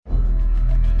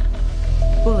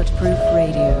Bulletproof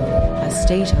Radio, a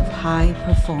state of high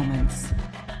performance.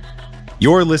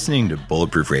 You're listening to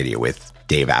Bulletproof Radio with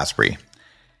Dave Asprey.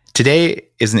 Today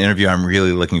is an interview I'm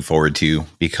really looking forward to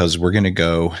because we're going to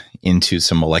go into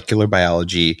some molecular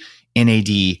biology,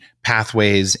 NAD,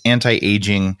 pathways,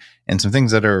 anti-aging, and some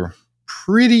things that are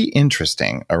pretty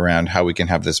interesting around how we can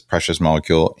have this precious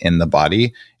molecule in the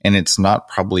body, and it's not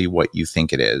probably what you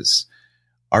think it is.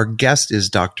 Our guest is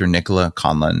Dr. Nichola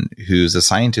Conlon, who's a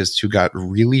scientist who got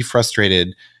really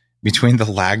frustrated between the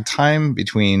lag time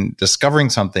between discovering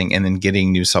something and then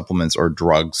getting new supplements or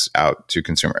drugs out to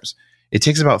consumers. It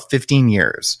takes about 15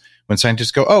 years when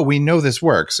scientists go, oh, we know this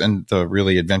works. And the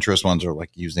really adventurous ones are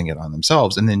like using it on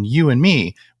themselves. And then you and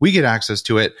me, we get access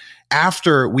to it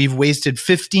after we've wasted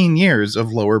 15 years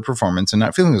of lower performance and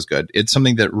not feeling as good. It's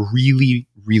something that really,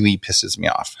 really pisses me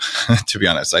off, to be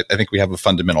honest. I think we have a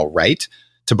fundamental right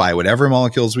to buy whatever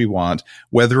molecules we want,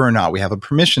 whether or not we have a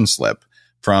permission slip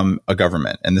from a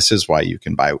government. And this is why you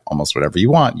can buy almost whatever you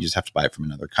want. You just have to buy it from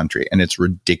another country. And it's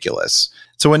ridiculous.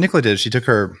 So what Nichola did, she took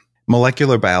her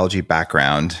molecular biology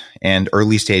background and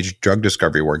early stage drug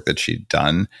discovery work that she'd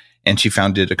done, and she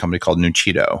founded a company called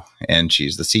Nuchido, and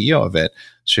she's the CEO of it.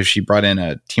 So she brought in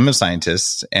a team of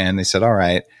scientists and they said, all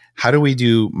right, how do we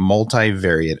do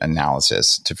multivariate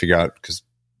analysis to figure out, because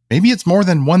maybe it's more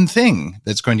than one thing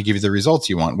that's going to give you the results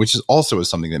you want, which is also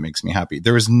something that makes me happy.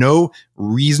 There is no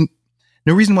reason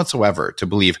whatsoever to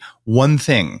believe one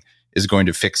thing is going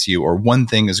to fix you or one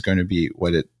thing is going to be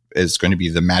what it is going to be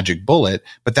the magic bullet.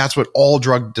 But that's what all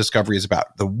drug discovery is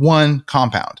about, the one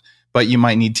compound. But you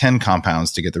might need 10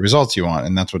 compounds to get the results you want.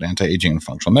 And that's what anti-aging and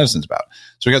functional medicine is about.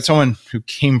 So we got someone who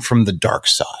came from the dark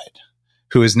side,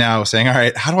 who is now saying, all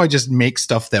right, how do I just make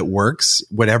stuff that works,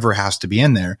 whatever has to be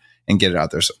in there, and get it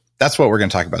out there? So that's what we're going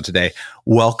to talk about today.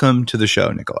 Welcome to the show,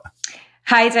 Nichola.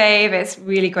 Hi, Dave. It's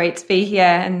really great to be here.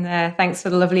 And thanks for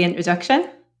the lovely introduction.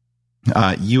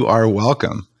 You are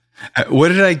welcome. What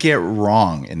did I get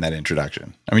wrong in that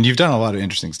introduction? I mean, you've done a lot of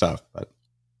interesting stuff, but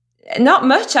not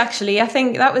much, actually. I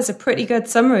think that was a pretty good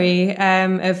summary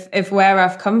of where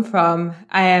I've come from.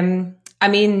 I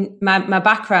mean, my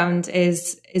background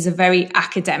is a very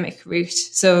academic route,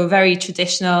 so very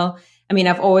traditional. I mean,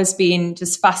 I've always been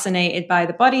just fascinated by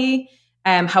the body,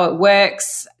 how it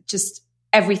works, just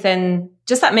everything,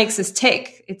 just that makes us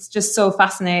tick. It's just so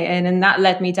fascinating. And that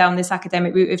led me down this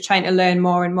academic route of trying to learn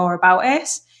more and more about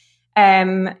it.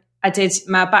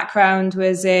 My background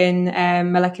was in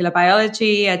molecular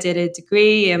biology. I did a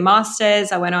degree, a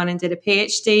master's. I went on and did a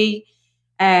PhD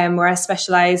where I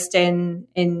specialized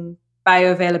in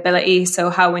bioavailability. So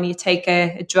how when you take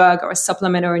a drug or a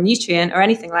supplement or a nutrient or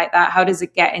anything like that, how does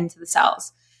it get into the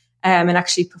cells and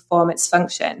actually perform its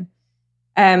function?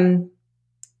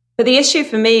 But the issue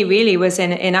for me really was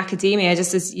in academia,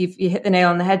 just as you hit the nail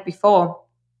on the head before.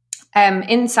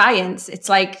 In science, it's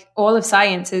like all of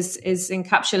science is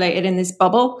encapsulated in this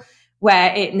bubble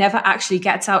where it never actually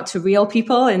gets out to real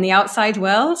people in the outside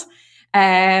world.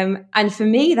 And for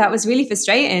me, that was really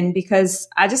frustrating because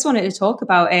I just wanted to talk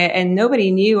about it and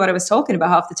nobody knew what I was talking about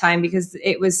half the time because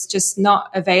it was just not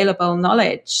available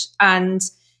knowledge. And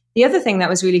the other thing that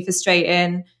was really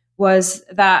frustrating was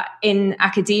that in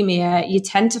academia, you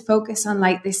tend to focus on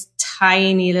like this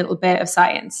tiny little bit of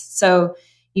science. So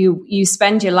you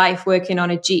spend your life working on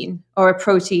a gene or a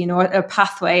protein or a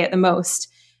pathway at the most,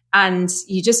 and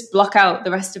you just block out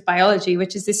the rest of biology,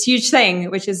 which is this huge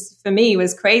thing, which is for me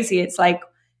was crazy. It's like,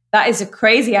 that is a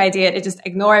crazy idea to just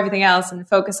ignore everything else and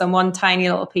focus on one tiny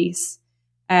little piece.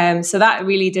 So that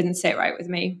really didn't sit right with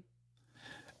me.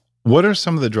 What are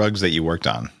some of the drugs that you worked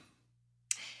on?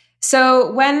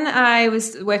 So when I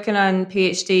was working on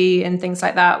PhD and things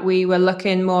like that, we were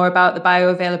looking more about the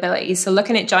bioavailability. So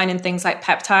looking at joining things like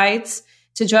peptides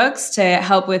to drugs to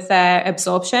help with their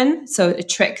absorption. So to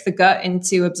trick the gut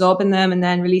into absorbing them and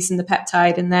then releasing the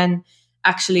peptide and then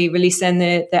actually releasing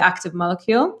the active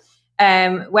molecule.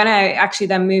 When I actually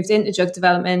then moved into drug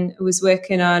development, I was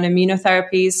working on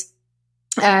immunotherapies.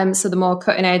 So the more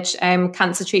cutting edge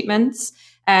cancer treatments.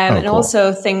 And cool.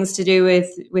 Also things to do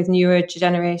with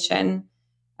neurodegeneration.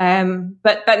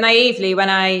 But naively, when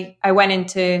I went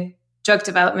into drug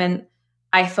development,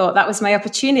 I thought that was my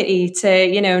opportunity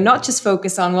to, not just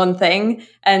focus on one thing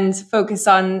and focus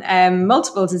on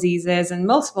multiple diseases and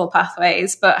multiple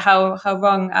pathways, but how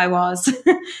wrong I was,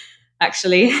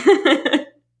 actually.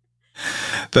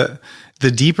 The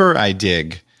deeper I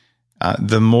dig,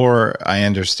 the more I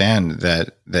understand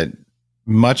that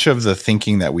much of the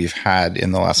thinking that we've had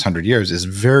in the last 100 years is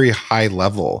very high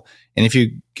level. And if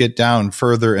you get down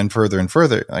further and further and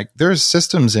further, like there's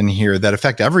systems in here that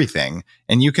affect everything,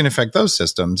 and you can affect those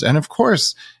systems. And of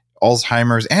course,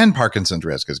 Alzheimer's and Parkinson's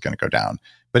risk is going to go down.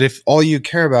 But if all you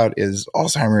care about is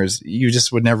Alzheimer's, you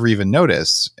just would never even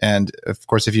notice. And of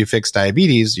course, if you fix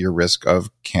diabetes, your risk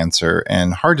of cancer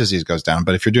and heart disease goes down.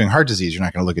 But if you're doing heart disease, you're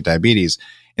not going to look at diabetes.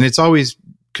 And it's always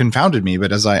confounded me.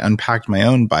 But as I unpacked my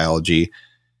own biology,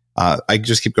 I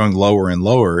just keep going lower and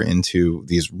lower into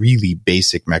these really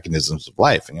basic mechanisms of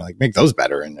life. And you're like, make those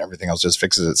better and everything else just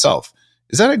fixes itself.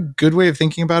 Is that a good way of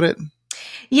thinking about it?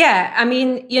 Yeah. I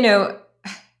mean,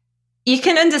 you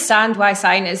can understand why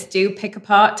scientists do pick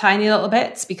apart tiny little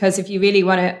bits, because if you really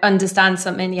want to understand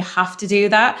something, you have to do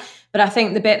that. But I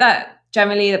think the bit that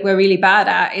generally that we're really bad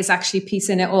at is actually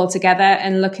piecing it all together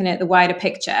and looking at the wider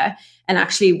picture and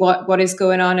actually what is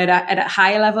going on at a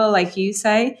higher level, like you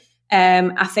say.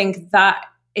 I think that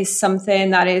is something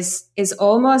that is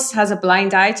almost has a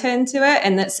blind eye turned to it.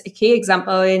 And that's a key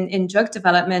example in drug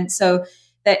development. So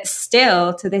that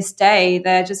still to this day,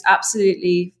 they're just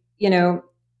absolutely,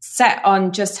 set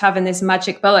on just having this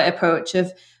magic bullet approach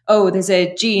of, oh, there's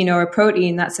a gene or a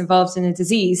protein that's involved in a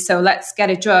disease. So let's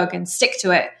get a drug and stick to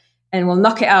it and we'll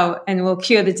knock it out and we'll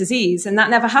cure the disease. And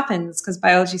that never happens because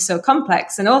biology is so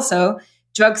complex. And also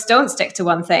drugs don't stick to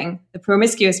one thing. The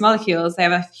promiscuous molecules, they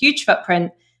have a huge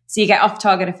footprint. So you get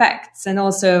off-target effects. And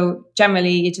also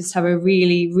generally you just have a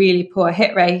really, really poor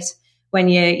hit rate when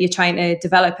you're trying to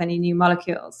develop any new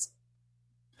molecules.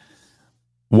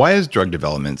 Why is drug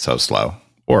development so slow?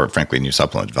 Or frankly, new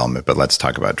supplement development, but let's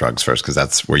talk about drugs first, because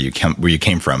that's where you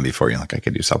came from before you're like, I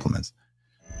could do supplements.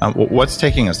 What's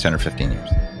taking us 10 or 15 years?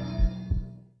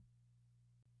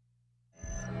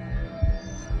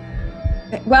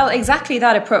 Well, exactly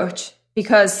that approach,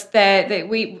 because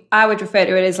I would refer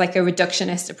to it as like a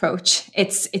reductionist approach.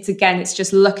 It's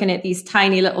just looking at these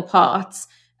tiny little parts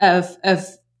of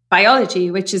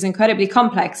biology, which is incredibly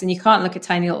complex, and you can't look at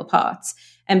tiny little parts.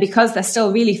 And because they're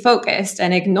still really focused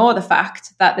and ignore the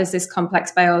fact that there's this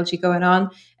complex biology going on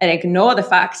and ignore the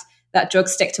fact that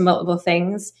drugs stick to multiple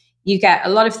things, you get a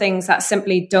lot of things that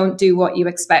simply don't do what you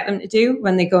expect them to do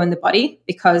when they go in the body,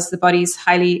 because the body's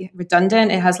highly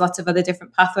redundant. It has lots of other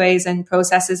different pathways and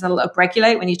processes that'll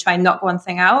upregulate when you try and knock one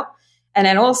thing out. And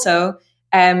then also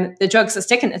the drugs are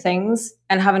sticking to things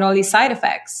and having all these side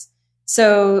effects.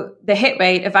 So the hit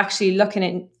rate of actually looking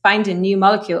at finding new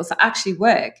molecules that actually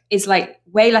work is like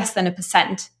way less than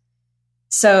 1%.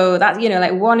 So that,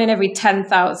 like 1 in every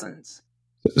 10,000.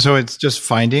 So it's just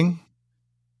finding.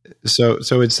 So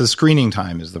it's the screening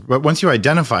time but once you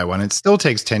identify one, it still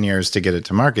takes 10 years to get it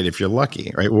to market if you're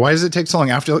lucky, right? Why does it take so long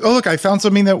after, oh, look, I found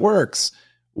something that works?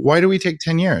 Why do we take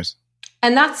 10 years?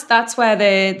 And that's where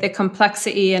the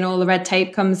complexity and all the red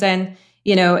tape comes in.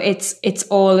 It's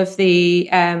all of the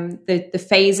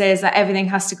phases that everything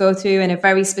has to go through in a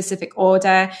very specific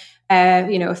order.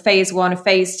 A phase 1, a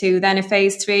phase 2, then a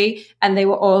phase 3, and they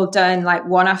were all done like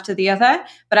one after the other.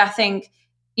 But I think,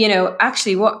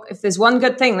 actually if there's one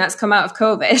good thing that's come out of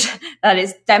COVID that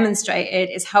is demonstrated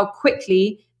is how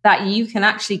quickly that you can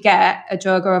actually get a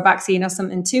drug or a vaccine or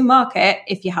something to market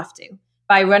if you have to,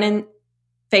 by running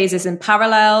phases in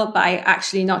parallel, by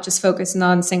actually not just focusing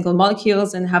on single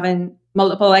molecules and having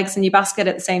multiple eggs in your basket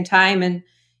at the same time and,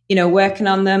 working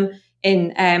on them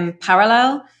in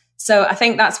parallel. So I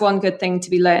think that's one good thing to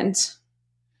be learned.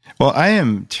 Well, I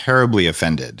am terribly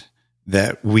offended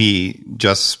that we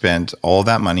just spent all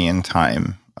that money and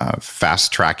time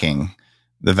fast tracking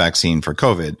the vaccine for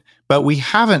COVID, but we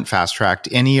haven't fast tracked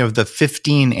any of the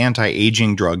 15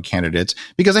 anti-aging drug candidates,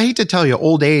 because I hate to tell you,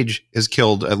 old age has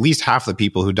killed at least half the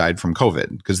people who died from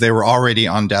COVID because they were already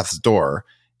on death's door.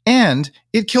 And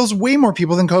it kills way more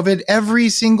people than COVID every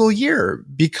single year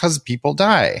because people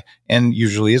die. And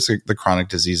usually it's the chronic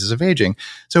diseases of aging.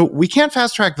 So we can't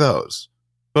fast track those,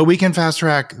 but we can fast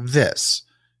track this.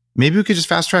 Maybe we could just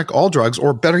fast track all drugs,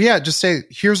 or better yet, just say,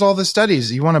 here's all the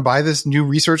studies. You want to buy this new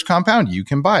research compound? You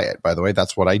can buy it. By the way,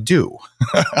 that's what I do.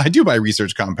 I do buy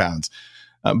research compounds.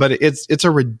 But it's a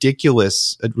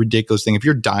ridiculous thing. If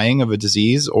you're dying of a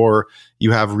disease or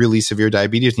you have really severe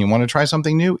diabetes and you want to try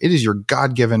something new, it is your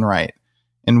God-given right.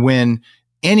 And when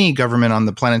any government on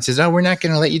the planet says, oh, we're not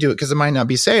going to let you do it because it might not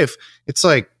be safe, it's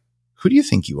like, who do you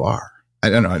think you are? I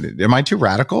don't know. Am I too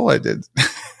radical?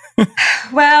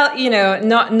 Well,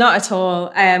 not at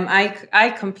all.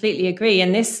 I completely agree.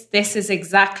 And this is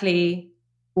exactly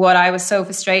what I was so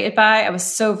frustrated by. I was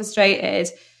so frustrated.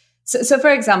 So for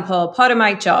example, part of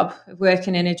my job of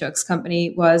working in a drugs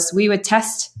company was we would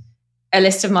test a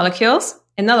list of molecules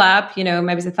in the lab,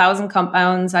 maybe it's 1,000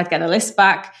 compounds. I'd get a list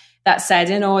back that said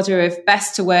in order of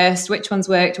best to worst, which ones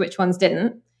worked, which ones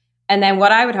didn't. And then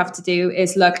what I would have to do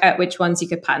is look at which ones you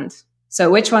could patent. So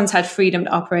which ones had freedom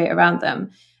to operate around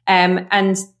them.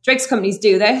 And drugs companies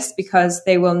do this because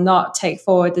they will not take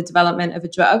forward the development of a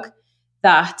drug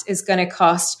that is going to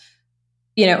cost,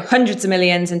 hundreds of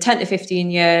millions in 10 to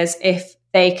 15 years if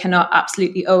they cannot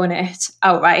absolutely own it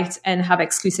outright and have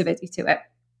exclusivity to it.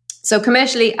 So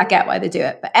commercially, I get why they do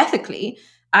it. But ethically,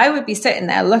 I would be sitting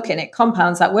there looking at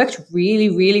compounds that worked really,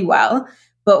 really well,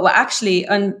 but were actually,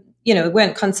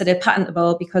 weren't considered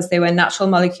patentable because they were natural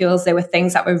molecules. They were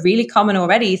things that were really common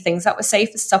already, things that were safe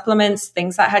as supplements,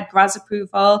 things that had GRAS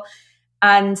approval.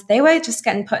 And they were just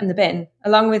getting put in the bin,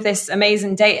 along with this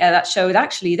amazing data that showed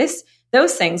actually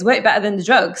those things work better than the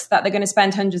drugs that they're going to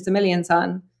spend hundreds of millions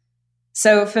on.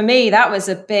 So for me, that was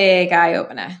a big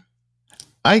eye-opener.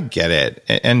 I get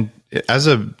it. And as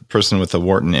a person with a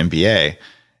Wharton MBA,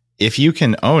 if you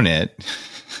can own it,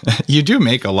 you do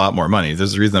make a lot more money.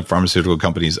 There's a reason that pharmaceutical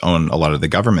companies own a lot of the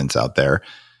governments out there,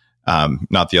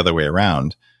 not the other way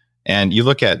around. And you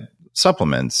look at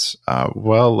supplements.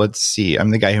 Let's see.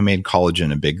 I'm the guy who made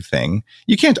collagen a big thing.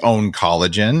 You can't own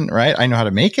collagen, right? I know how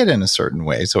to make it in a certain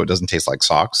way so it doesn't taste like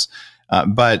socks.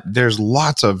 But there's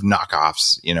lots of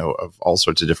knockoffs, of all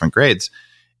sorts of different grades.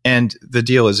 And the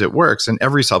deal is it works. And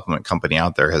every supplement company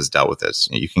out there has dealt with this.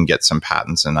 You can get some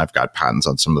patents, and I've got patents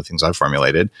on some of the things I've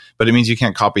formulated, but it means you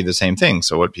can't copy the same thing.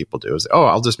 So what people do is,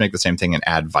 I'll just make the same thing and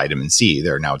add vitamin C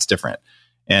there. Now it's different.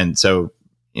 And so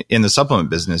in the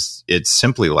supplement business, it's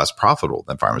simply less profitable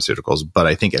than pharmaceuticals, but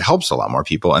I think it helps a lot more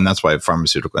people. And that's why the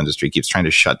pharmaceutical industry keeps trying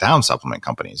to shut down supplement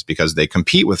companies, because they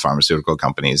compete with pharmaceutical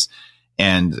companies.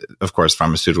 And of course,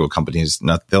 pharmaceutical companies,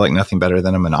 they like nothing better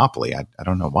than a monopoly. I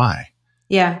don't know why.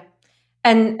 Yeah.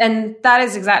 And that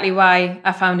is exactly why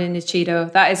I founded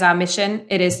Nichola. That is our mission.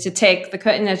 It is to take the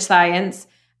cutting edge science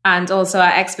and also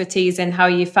our expertise in how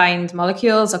you find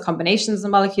molecules or combinations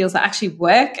of molecules that actually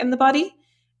work in the body,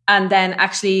 and then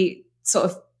actually sort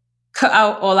of cut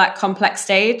out all that complex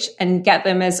stage and get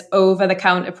them as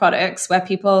over-the-counter products where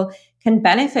people can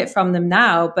benefit from them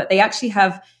now, but they actually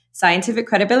have scientific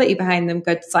credibility behind them,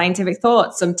 good scientific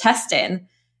thoughts, some testing.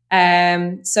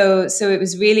 So it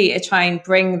was really to try and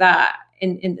bring that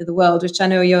into the world, which I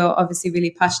know you're obviously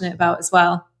really passionate about as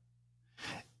well.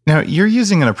 Now, you're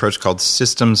using an approach called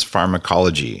systems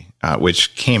pharmacology,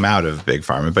 which came out of Big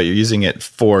Pharma, but you're using it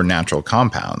for natural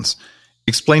compounds.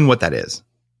 Explain what that is.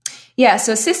 Yeah,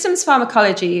 so systems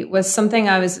pharmacology was something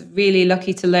I was really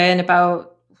lucky to learn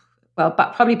about,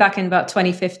 probably back in about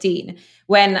 2015,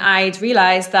 when I'd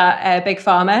realized that Big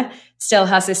Pharma still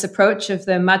has this approach of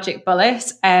the magic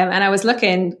bullet. And I was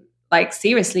looking like,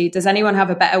 seriously, does anyone have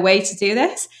a better way to do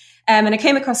this? And I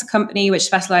came across a company which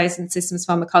specialized in systems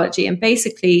pharmacology. And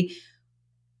basically,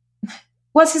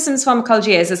 what systems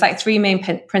pharmacology is like three main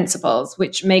principles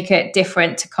which make it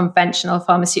different to conventional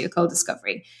pharmaceutical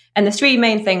discovery. And the three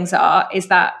main things is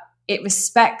that it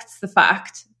respects the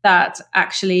fact that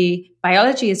actually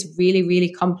biology is really, really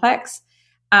complex,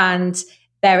 and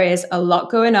there is a lot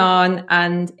going on,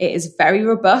 and it is very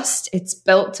robust. It's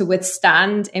built to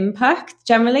withstand impact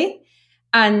generally,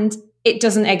 and it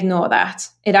doesn't ignore that.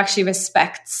 It actually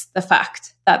respects the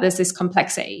fact that there's this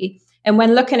complexity. And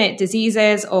when looking at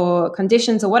diseases or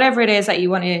conditions or whatever it is that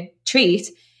you want to treat,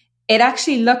 it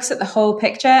actually looks at the whole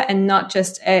picture and not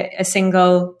just a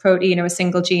single protein or a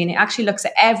single gene. It actually looks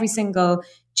at every single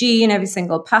gene, every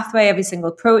single pathway, every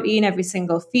single protein, every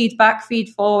single feedback, feed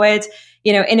forward,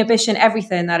 inhibition,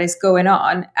 everything that is going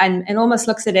on, and almost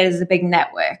looks at it as a big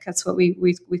network. That's what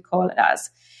we call it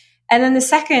as. And then the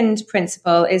second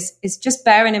principle is just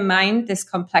bearing in mind this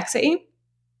complexity,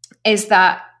 is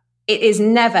that it is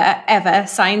never, ever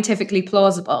scientifically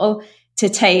plausible to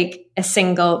take a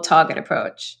single target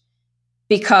approach,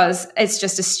 because it's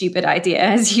just a stupid idea,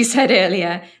 as you said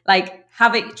earlier. Like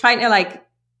trying to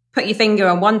put your finger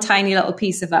on one tiny little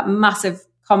piece of that massive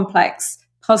complex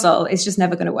puzzle is just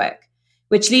never going to work.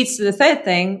 Which leads to the third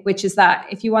thing, which is that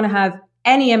if you want to have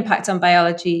any impact on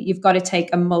biology, you've got to take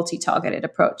a multi-targeted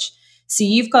approach. So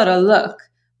you've got to look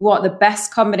what the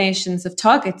best combinations of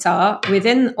targets are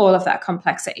within all of that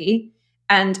complexity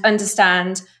and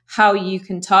understand how you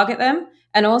can target them,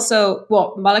 and also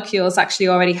what molecules actually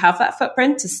already have that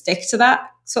footprint to stick to that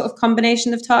sort of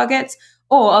combination of targets,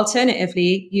 or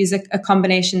alternatively, use a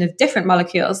combination of different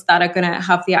molecules that are going to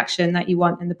have the action that you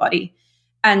want in the body.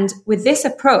 And with this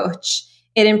approach,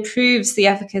 it improves the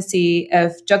efficacy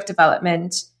of drug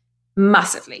development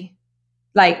massively.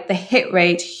 Like the hit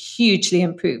rate hugely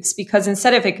improves, because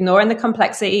instead of ignoring the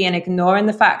complexity and ignoring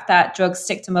the fact that drugs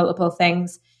stick to multiple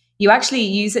things, you actually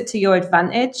use it to your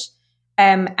advantage.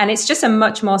 And it's just a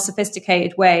much more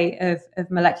sophisticated way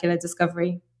of molecular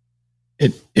discovery.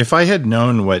 If I had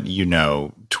known what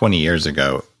 20 years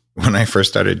ago, when I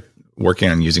first started working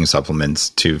on using supplements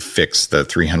to fix the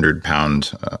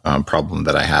 300-pound problem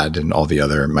that I had and all the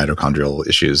other mitochondrial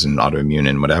issues and autoimmune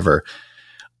and whatever.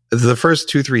 The first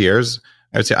 2-3 years,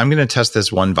 I would say, I'm going to test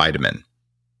this one vitamin,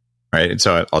 right? And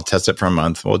so I'll test it for a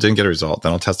month. Well, it didn't get a result.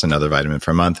 Then I'll test another vitamin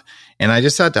for a month. And I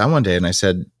just sat down one day and I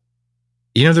said,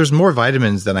 there's more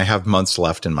vitamins than I have months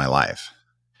left in my life,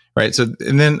 right? So,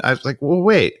 and then I was like, well,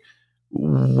 wait,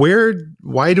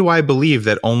 why do I believe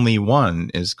that only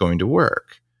one is going to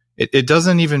work? It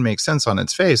doesn't even make sense on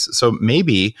its face. So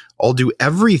maybe I'll do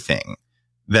everything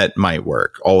that might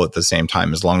work all at the same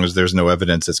time, as long as there's no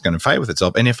evidence that's going to fight with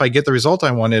itself. And if I get the result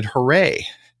I wanted, hooray.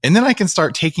 And then I can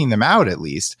start taking them out at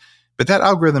least. But that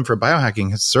algorithm for biohacking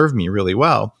has served me really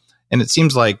well. And it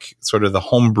seems like sort of the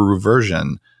homebrew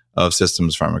version of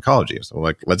systems pharmacology. So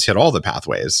like, let's hit all the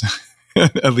pathways.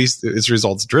 At least it's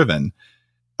results driven.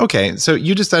 Okay, so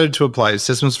you decided to apply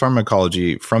systems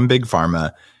pharmacology from Big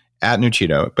Pharma at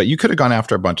Nuchido, but you could have gone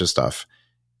after a bunch of stuff.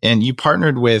 And you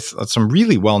partnered with some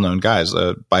really well-known guys,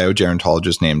 a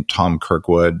biogerontologist named Tom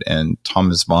Kirkwood and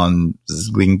Thomas von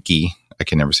Zlinke. I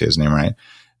can never say his name right.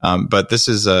 But this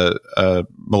is a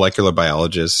molecular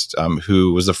biologist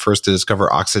who was the first to discover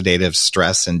oxidative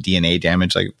stress and DNA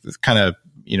damage, like kind of,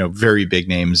 very big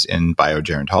names in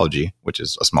biogerontology, which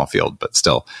is a small field, but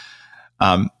still.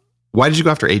 Why did you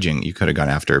go after aging? You could have gone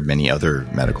after many other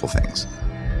medical things.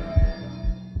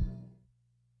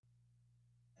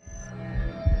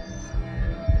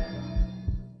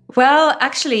 Well,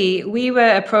 actually, we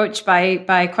were approached by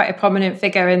quite a prominent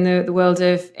figure in the world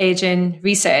of aging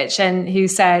research, and who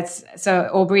said, so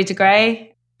Aubrey de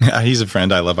Grey. He's a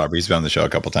friend. I love Aubrey. He's been on the show a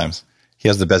couple of times. He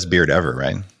has the best beard ever,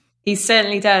 right? He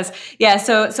certainly does. Yeah.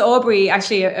 So Aubrey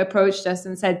actually approached us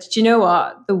and said, do you know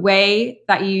what? The way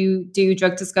that you do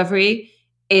drug discovery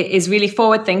is really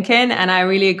forward thinking, and I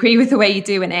really agree with the way you're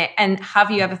doing it. And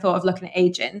have you ever thought of looking at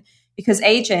aging? Because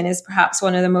aging is perhaps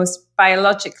one of the most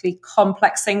biologically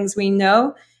complex things we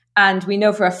know. And we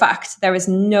know for a fact there is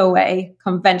no way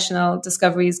conventional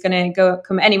discovery is going to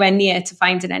come anywhere near to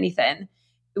finding anything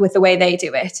with the way they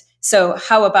do it. So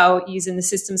how about using the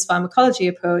systems pharmacology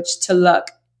approach to look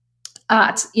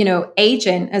at,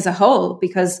 aging as a whole?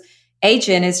 Because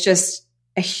aging is just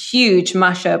a huge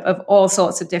mashup of all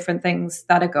sorts of different things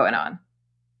that are going on.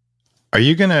 Are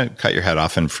you going to cut your head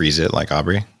off and freeze it like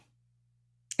Aubrey?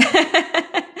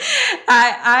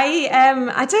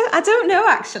 I don't know,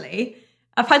 actually.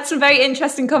 I've had some very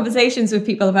interesting conversations with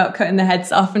people about cutting their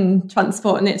heads off and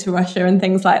transporting it to Russia and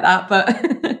things like that.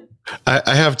 But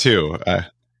I have too.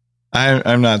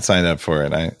 I'm not signed up for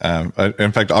it.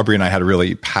 In fact, Aubrey and I had a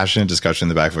really passionate discussion in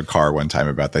the back of a car one time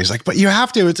about that. He's like, but you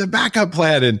have to, it's a backup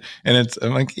plan. And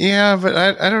I'm like, yeah, but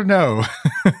I don't know.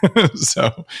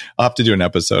 So I'll have to do an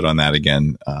episode on that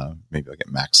again. Maybe I'll get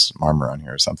Max Marmer on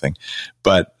here or something,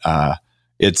 but,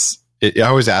 I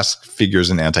always ask figures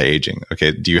in anti-aging.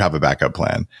 Okay. Do you have a backup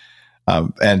plan?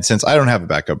 And since I don't have a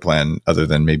backup plan other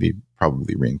than maybe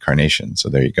probably reincarnation. So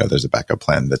there you go. There's a backup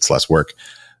plan that's less work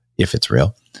if it's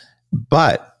real.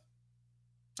 But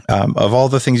of all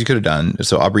the things you could have done,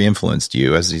 so Aubrey influenced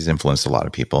you, as he's influenced a lot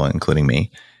of people, including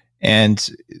me.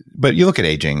 But you look at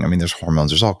aging, I mean, there's hormones,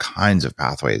 there's all kinds of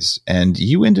pathways. And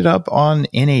you ended up on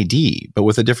NAD, but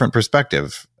with a different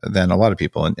perspective than a lot of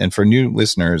people. And for new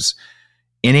listeners,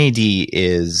 NAD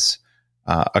is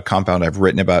a compound I've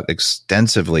written about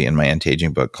extensively in my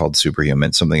anti-aging book called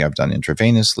Superhuman, something I've done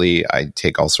intravenously. I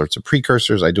take all sorts of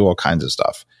precursors. I do all kinds of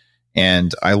stuff.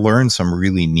 And I learned some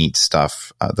really neat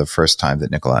stuff the first time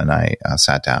that Nichola and I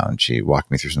sat down. She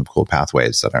walked me through some cool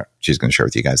pathways that she's going to share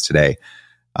with you guys today.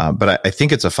 But I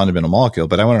think it's a fundamental molecule.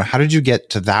 But I want to know, how did you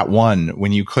get to that one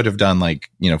when you could have done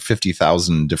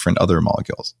 50,000 different other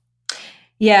molecules?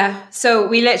 Yeah. So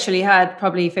we literally had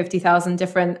probably 50,000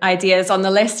 different ideas on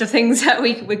the list of things that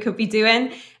we could be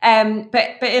doing.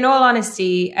 But in all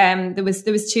honesty, there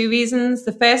was two reasons.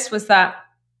 The first was that,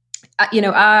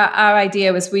 our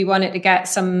idea was we wanted to get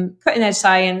some cutting edge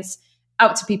science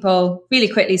out to people really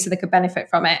quickly so they could benefit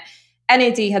from it.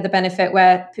 NAD had the benefit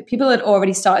where people had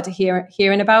already started to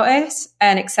hearing about it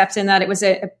and accepting that it was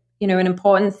an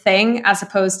important thing, as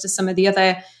opposed to some of the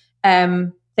other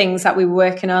things that we were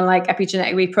working on, like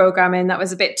epigenetic reprogramming, that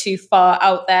was a bit too far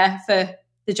out there for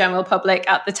the general public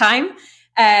at the time.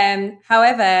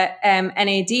 However,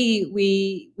 NAD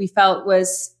we felt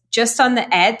was just on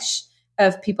the edge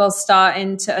of people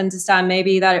starting to understand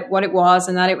maybe what it was,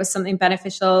 and that it was something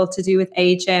beneficial to do with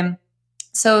aging.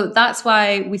 So that's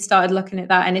why we started looking at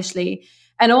that initially.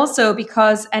 And also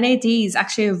because NAD is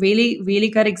actually a really, really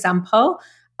good example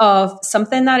of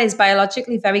something that is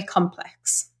biologically very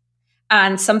complex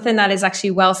and something that is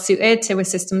actually well suited to a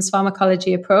systems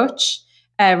pharmacology approach.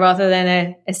 rather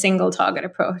than a single target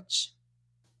approach.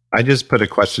 I just put a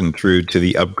question through to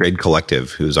the Upgrade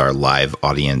Collective, who's our live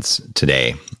audience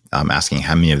today, asking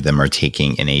how many of them are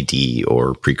taking NAD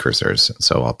or precursors.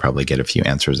 So I'll probably get a few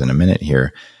answers in a minute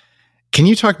here. Can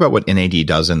you talk about what NAD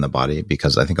does in the body?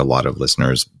 Because I think a lot of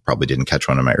listeners probably didn't catch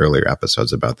one of my earlier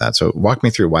episodes about that. So walk me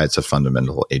through why it's a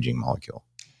fundamental aging molecule.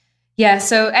 Yeah,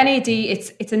 so NAD,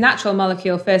 it's a natural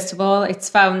molecule, first of all. It's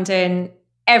found in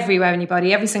everywhere in your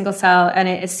body, every single cell. And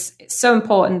it's so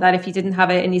important that if you didn't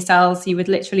have it in your cells, you would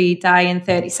literally die in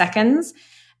 30 seconds.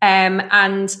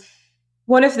 And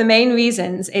one of the main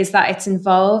reasons is that it's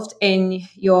involved in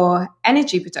your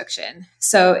energy production.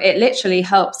 So it literally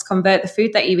helps convert the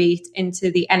food that you eat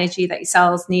into the energy that your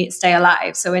cells need to stay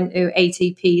alive. So into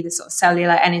ATP, the sort of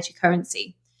cellular energy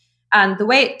currency. And the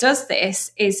way it does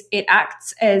this is it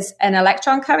acts as an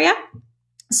electron carrier.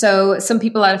 So some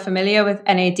people that are familiar with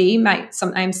NAD might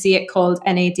sometimes see it called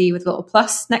NAD with a little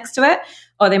plus next to it,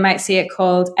 or they might see it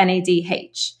called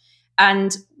NADH.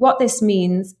 And what this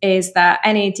means is that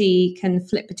NAD can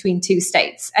flip between two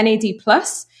states. NAD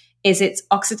plus is its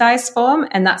oxidized form,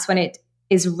 and that's when it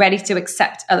is ready to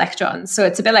accept electrons. So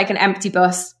it's a bit like an empty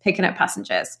bus picking up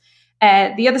passengers.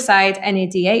 The other side,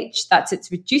 NADH, that's its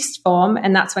reduced form,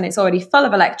 and that's when it's already full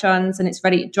of electrons and it's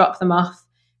ready to drop them off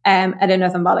at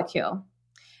another molecule.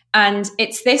 And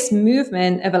it's this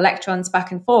movement of electrons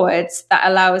back and forwards that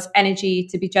allows energy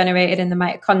to be generated in the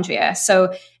mitochondria.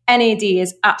 So NAD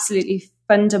is absolutely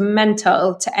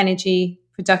fundamental to energy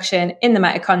production in the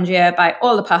mitochondria by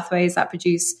all the pathways that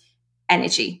produce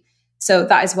energy. So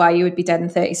that is why you would be dead in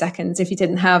 30 seconds if you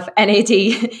didn't have NAD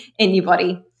in your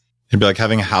body. It'd be like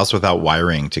having a house without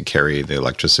wiring to carry the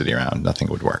electricity around. Nothing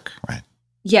would work, right?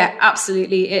 Yeah,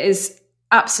 absolutely. It is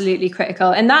absolutely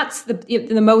critical. And that's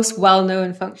the most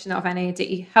well-known function of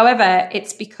NAD. However,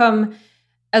 it's become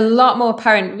a lot more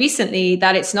apparent recently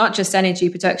that it's not just energy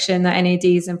production that NAD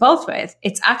is involved with.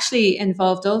 It's actually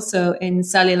involved also in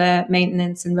cellular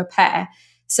maintenance and repair.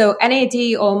 So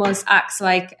NAD almost acts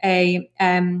like it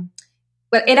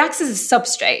acts as a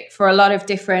substrate for a lot of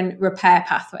different repair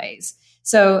pathways.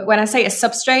 So when I say a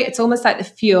substrate, it's almost like the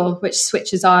fuel which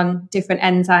switches on different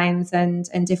enzymes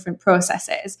and different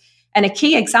processes. And a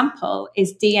key example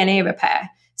is DNA repair.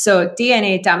 So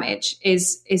DNA damage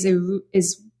is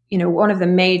one of the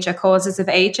major causes of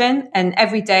aging. And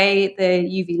every day the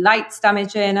UV light's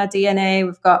damaging our DNA.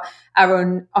 We've got our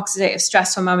own oxidative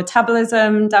stress from our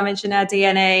metabolism damaging our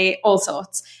DNA, all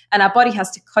sorts. And our body has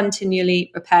to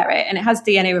continually repair it. And it has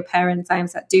DNA repair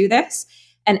enzymes that do this.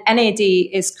 And NAD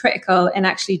is critical in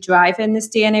actually driving this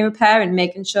DNA repair and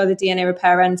making sure the DNA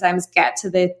repair enzymes get to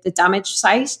the damaged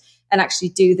site and actually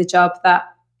do the job that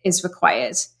is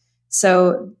required.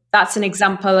 So that's an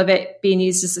example of it being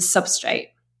used as a substrate.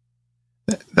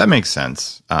 That makes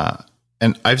sense.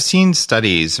 And I've seen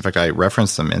studies, in fact, I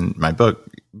reference them in my book,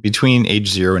 between age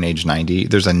 0 and age 90,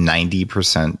 there's a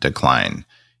 90% decline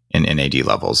in NAD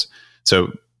levels.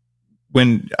 So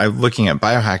when I'm looking at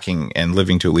biohacking and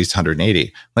living to at least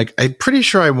 180, like I'm pretty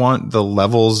sure I want the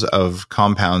levels of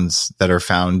compounds that are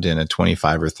found in a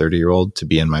 25 or 30-year-old to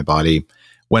be in my body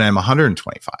when I'm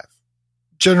 125.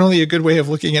 Generally a good way of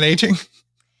looking at aging.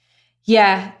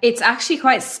 Yeah, it's actually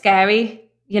quite scary,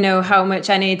 how much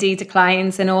NAD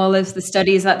declines in all of the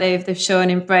studies that they've shown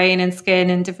in brain and skin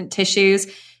and different tissues.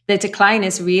 The decline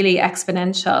is really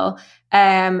exponential.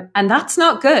 And that's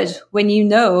not good when you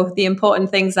know the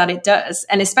important things that it does,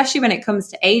 and especially when it comes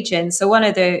to aging. So one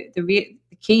of the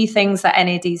key things that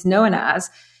NAD is known as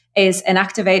is an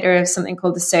activator of something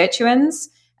called the sirtuins.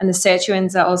 And the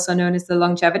sirtuins are also known as the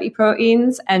longevity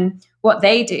proteins. And what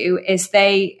they do is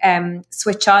they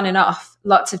switch on and off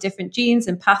lots of different genes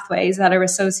and pathways that are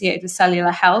associated with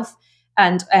cellular health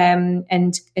and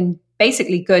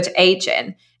basically good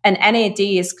aging. And NAD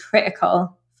is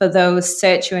critical for those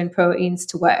sirtuin proteins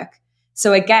to work.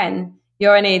 So again,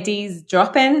 your NAD is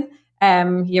dropping,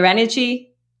 your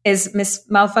energy is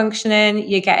malfunctioning,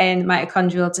 you're getting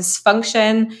mitochondrial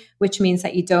dysfunction, which means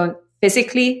that you don't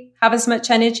physically have as much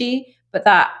energy, but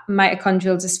that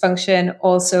mitochondrial dysfunction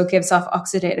also gives off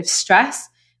oxidative stress,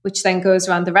 which then goes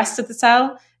around the rest of the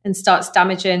cell and starts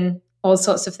damaging all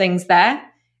sorts of things there.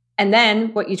 And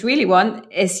then what you'd really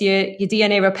want is your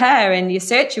DNA repair and your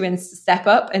sirtuins to step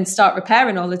up and start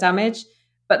repairing all the damage,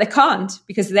 but they can't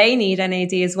because they need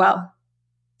NAD as well.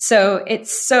 So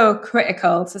it's so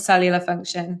critical to cellular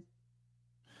function.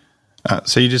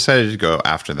 So you decided to go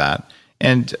after that.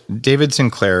 And David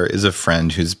Sinclair is a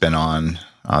friend who's been on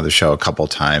the show a couple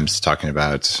times talking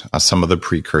about some of the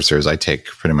precursors. I take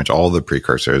pretty much all the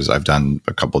precursors. I've done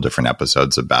a couple different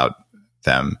episodes about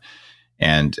them.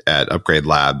 And at Upgrade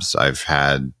Labs, I've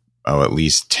had at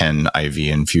least 10 IV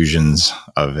infusions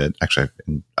of it. Actually,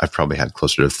 I've probably had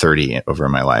closer to 30 over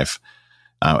my life.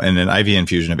 And an IV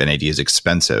infusion of NAD is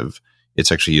expensive.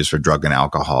 It's actually used for drug and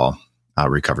alcohol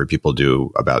recovery. People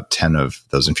do about 10 of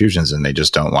those infusions and they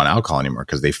just don't want alcohol anymore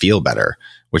because they feel better,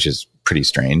 which is pretty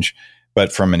strange.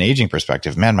 But from an aging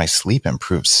perspective, man, my sleep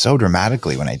improved so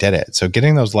dramatically when I did it. So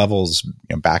getting those levels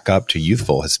back up to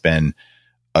youthful has been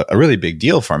a really big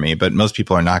deal for me. But most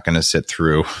people are not going to sit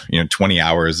through 20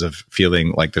 hours of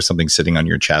feeling like there's something sitting on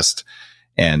your chest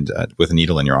and with a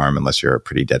needle in your arm unless you're a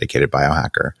pretty dedicated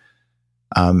biohacker.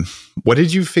 What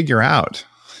did you figure out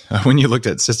when you looked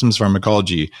at systems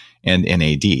pharmacology and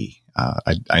NAD?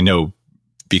 I know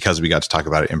because we got to talk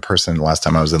about it in person last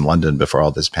time I was in London before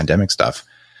all this pandemic stuff.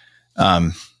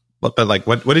 But like,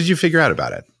 what did you figure out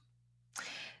about it?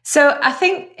 So I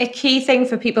think a key thing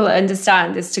for people to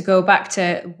understand is to go back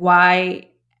to why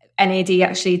NAD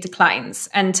actually declines.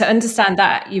 And to understand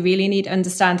that, you really need to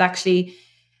understand actually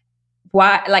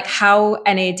why, like how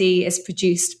NAD is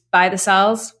produced by the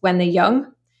cells when they're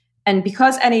young. And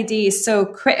because NAD is so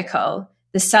critical,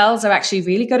 the cells are actually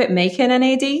really good at making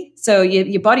NAD. So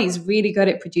your body's really good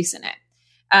at producing it.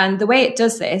 And the way it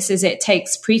does this is it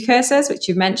takes precursors, which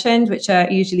you've mentioned, which are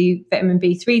usually vitamin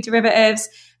B3 derivatives.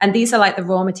 And these are like the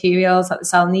raw materials that the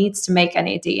cell needs to make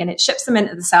NAD. And it ships them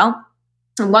into the cell.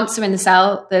 And once they're in the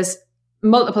cell, there's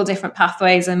multiple different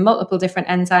pathways and multiple different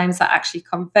enzymes that actually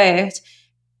convert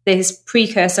these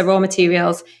precursor raw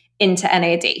materials into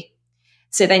NAD.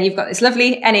 So then you've got this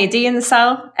lovely NAD in the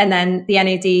cell, and then the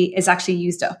NAD is actually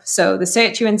used up. So the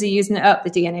sirtuins are using it up, the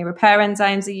DNA repair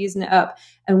enzymes are using it up.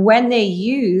 And when they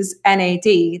use NAD,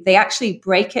 they actually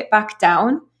break it back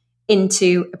down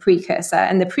into a precursor.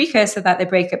 And the precursor that they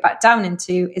break it back down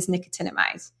into is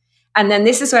nicotinamide. And then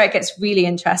this is where it gets really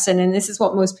interesting. And this is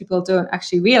what most people don't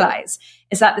actually realize,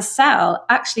 is that the cell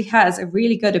actually has a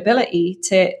really good ability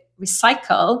to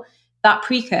recycle that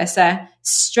precursor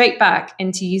straight back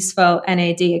into useful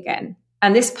NAD again.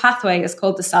 And this pathway is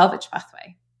called the salvage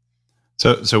pathway.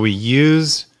 So we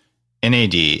use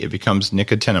NAD, it becomes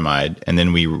nicotinamide, and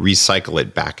then we recycle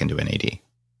it back into NAD.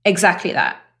 Exactly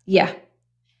that. Yeah.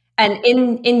 And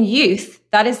in youth,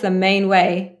 that is the main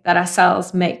way that our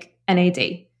cells make NAD.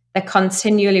 They're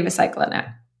continually recycling it.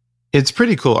 It's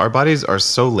pretty cool. Our bodies are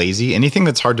so lazy. Anything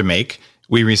that's hard to make,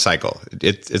 we recycle.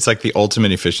 It's like the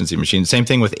ultimate efficiency machine. Same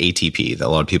thing with ATP that a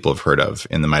lot of people have heard of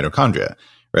in the mitochondria,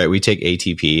 right? We take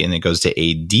ATP and it goes to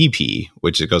ADP,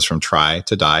 which it goes from try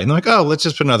to die. And they're like, oh, let's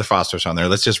just put another phosphorus on there.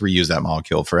 Let's just reuse that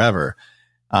molecule forever.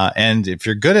 And if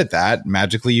you're good at that,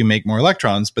 magically you make more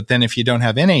electrons. But then if you don't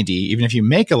have NAD, even if you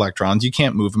make electrons, you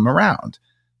can't move them around.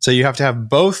 So you have to have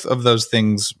both of those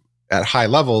things at high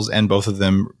levels and both of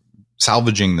them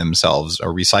salvaging themselves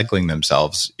or recycling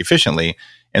themselves efficiently.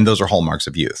 And those are hallmarks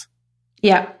of youth.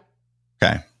 Yeah.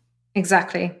 Okay.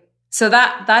 Exactly. So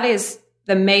that is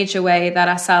the major way that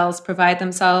our cells provide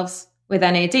themselves with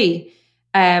NAD.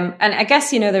 And I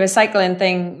guess, the recycling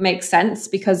thing makes sense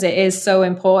because it is so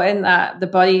important that the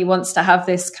body wants to have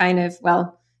this kind of,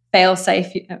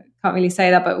 fail-safe, can't really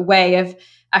say that, but way of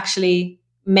actually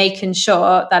making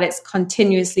sure that it's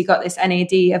continuously got this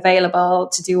NAD available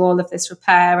to do all of this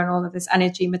repair and all of this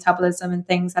energy metabolism and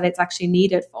things that it's actually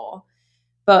needed for.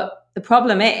 But the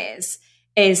problem is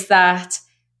that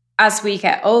as we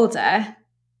get older,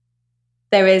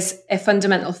 there is a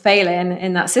fundamental failing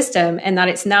in that system, in that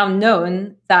it's now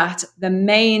known that the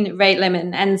main rate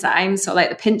limiting enzyme, so like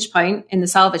the pinch point in the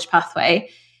salvage pathway,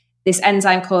 this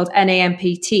enzyme called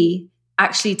NAMPT,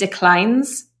 actually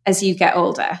declines as you get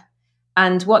older.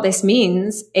 And what this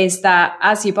means is that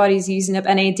as your body's using up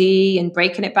NAD and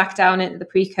breaking it back down into the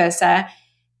precursor,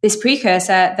 this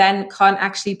precursor then can't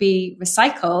actually be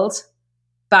recycled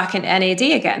back into NAD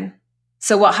again.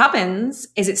 So what happens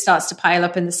is it starts to pile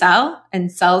up in the cell,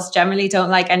 and cells generally don't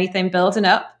like anything building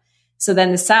up. So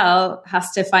then the cell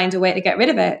has to find a way to get rid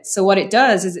of it. So what it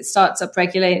does is it starts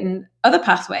upregulating other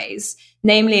pathways,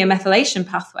 namely a methylation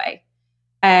pathway.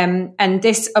 And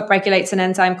this upregulates an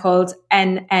enzyme called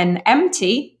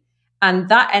NNMT. And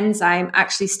that enzyme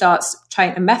actually starts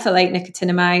trying to methylate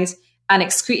nicotinamide and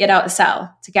excrete it out the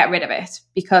cell to get rid of it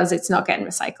because it's not getting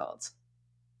recycled.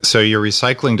 So your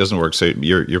recycling doesn't work. So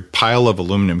your pile of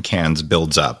aluminum cans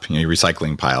builds up, your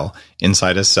recycling pile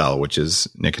inside a cell, which is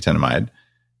nicotinamide,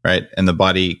 right? And the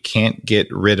body can't get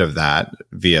rid of that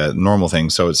via normal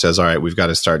things. So it says, all right, we've got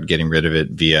to start getting rid of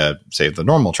it via, say, the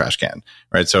normal trash can,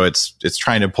 right? So it's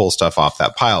trying to pull stuff off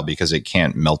that pile because it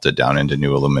can't melt it down into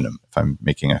new aluminum, if I'm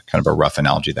making a kind of a rough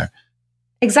analogy there.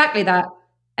 Exactly that.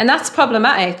 And that's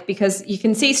problematic because you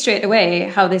can see straight away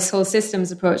how this whole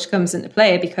systems approach comes into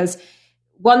play, because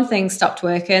one thing stopped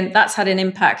working, that's had an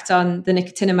impact on the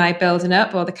nicotinamide building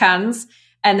up, or the cans,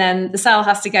 and then the cell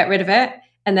has to get rid of it.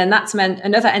 And then that's meant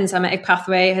another enzymatic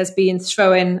pathway has been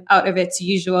thrown out of its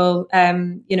usual,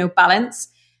 balance.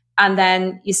 And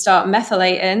then you start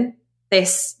methylating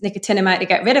this nicotinamide to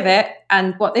get rid of it.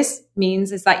 And what this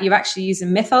means is that you're actually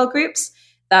using methyl groups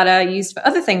that are used for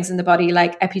other things in the body,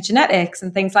 like epigenetics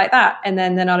and things like that. And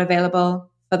then they're not available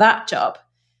for that job.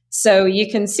 So you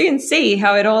can soon see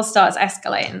how it all starts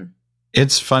escalating.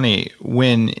 It's funny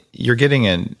when you're getting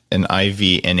an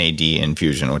IV NAD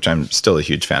infusion, which I'm still a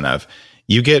huge fan of.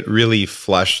 You get really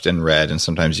flushed and red, and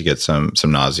sometimes you get some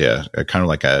nausea, kind of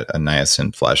like a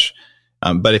niacin flush.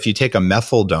 But if you take a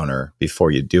methyl donor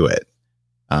before you do it,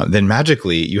 then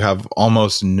magically you have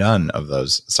almost none of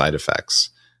those side effects,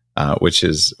 which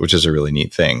is a really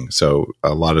neat thing. So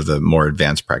a lot of the more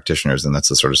advanced practitioners, and that's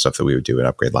the sort of stuff that we would do at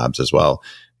Upgrade Labs as well.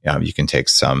 You can take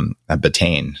some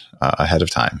betaine ahead of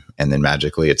time, and then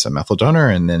magically it's a methyl donor,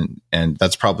 and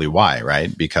that's probably why,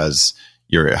 right? Because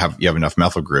you have enough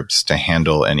methyl groups to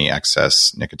handle any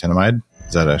excess nicotinamide.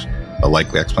 Is that a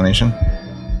likely explanation?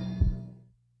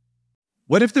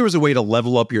 What if there was a way to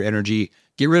level up your energy,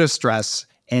 get rid of stress,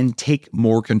 and take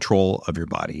more control of your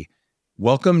body?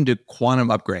 Welcome to Quantum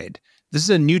Upgrade. This is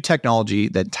a new technology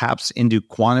that taps into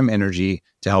quantum energy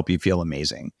to help you feel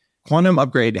amazing. Quantum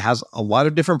Upgrade has a lot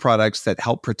of different products that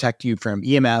help protect you from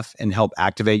EMF and help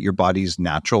activate your body's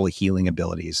natural healing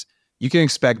abilities. You can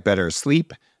expect better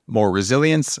sleep, more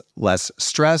resilience, less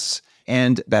stress,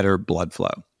 and better blood flow.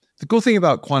 The cool thing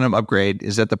about Quantum Upgrade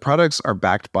is that the products are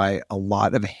backed by a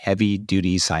lot of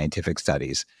heavy-duty scientific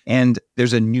studies, and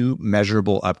there's a new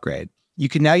measurable upgrade. You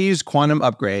can now use Quantum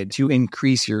Upgrade to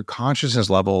increase your consciousness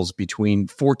levels between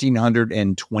 1400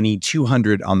 and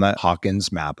 2200 on the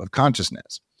Hawkins map of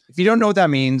consciousness. If you don't know what that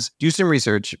means, do some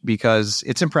research because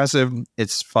it's impressive,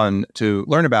 it's fun to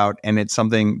learn about, and it's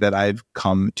something that I've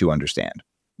come to understand.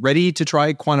 Ready to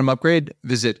try Quantum Upgrade?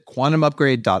 Visit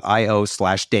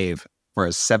quantumupgrade.io/Dave for a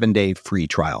 7-day free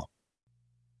trial.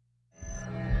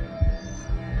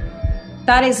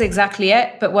 That is exactly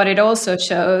it. But what it also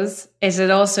shows is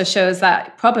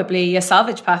that probably your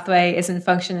salvage pathway isn't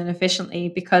functioning efficiently,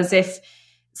 because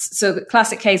the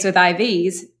classic case with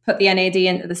IVs, put the NAD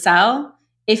into the cell.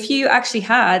 If you actually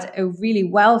had a really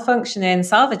well-functioning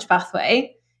salvage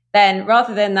pathway, then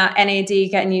rather than that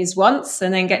NAD getting used once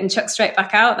and then getting chucked straight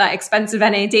back out, that expensive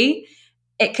NAD,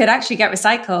 it could actually get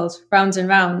recycled round and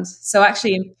round. So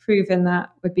actually improving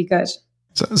that would be good.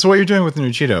 So what you're doing with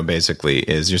Nuchido basically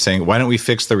is you're saying, why don't we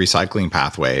fix the recycling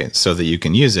pathway so that you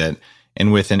can use it?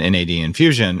 And with an NAD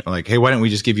infusion, like, hey, why don't we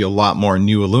just give you a lot more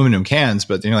new aluminum cans?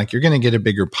 But then you're going to get a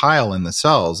bigger pile in the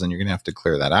cells and you're going to have to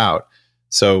clear that out.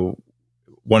 So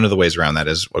one of the ways around that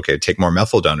is, okay, take more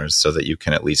methyl donors so that you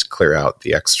can at least clear out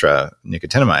the extra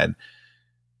nicotinamide.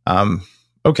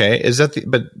 Okay,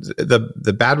 but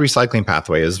the bad recycling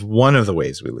pathway is one of the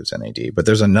ways we lose NAD, but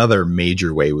there's another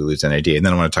major way we lose NAD, and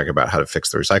then I want to talk about how to fix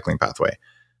the recycling pathway.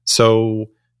 So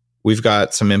we've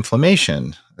got some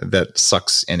inflammation that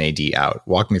sucks NAD out.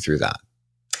 Walk me through that.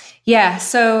 Yeah.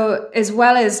 So as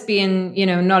well as being,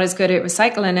 not as good at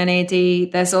recycling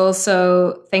NAD, there's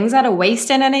also things that are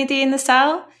wasting NAD in the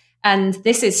cell. And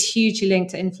this is hugely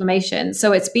linked to inflammation.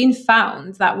 So it's been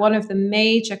found that one of the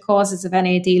major causes of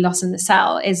NAD loss in the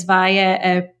cell is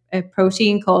via a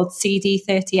protein called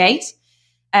CD38.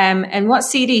 And what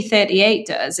CD38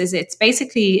 does is it's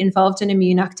basically involved in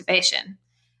immune activation.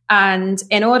 And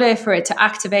in order for it to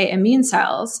activate immune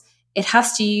cells, it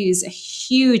has to use a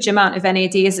huge amount of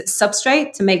NAD as its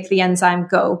substrate to make the enzyme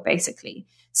go, basically.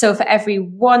 So for every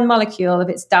one molecule of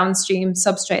its downstream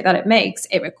substrate that it makes,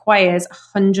 it requires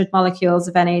 100 molecules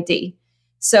of NAD.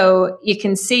 So you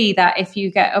can see that if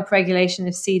you get upregulation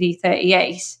of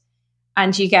CD38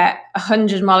 and you get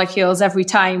 100 molecules every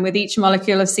time with each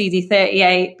molecule of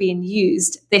CD38 being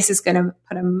used, this is going to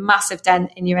put a massive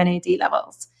dent in your NAD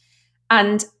levels.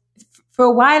 And for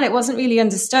a while, it wasn't really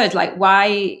understood, like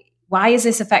why is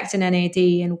this affecting NAD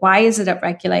and why is it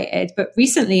upregulated? But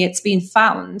recently it's been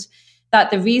found that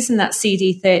the reason that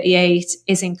CD38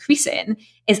 is increasing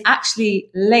is actually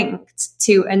linked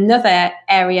to another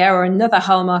area or another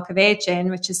hallmark of aging,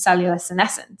 which is cellular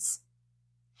senescence.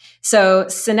 So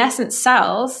senescent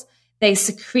cells, they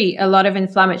secrete a lot of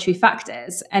inflammatory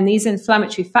factors, and these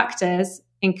inflammatory factors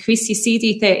increase your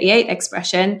CD38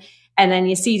 expression, and then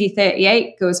your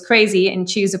CD38 goes crazy and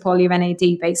chews up all your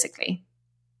NAD, basically.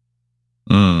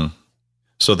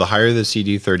 So the higher the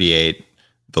CD38,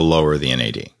 the lower the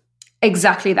NAD.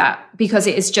 Exactly that, because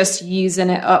it is just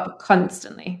using it up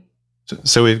constantly.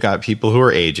 So we've got people who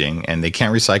are aging and they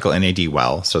can't recycle NAD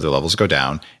well, so their levels go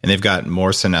down. And they've got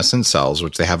more senescent cells,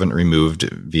 which they haven't removed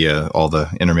via all the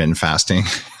intermittent fasting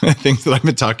things that I've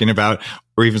been talking about,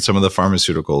 or even some of the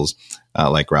pharmaceuticals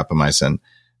like rapamycin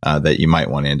that you might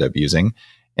want to end up using.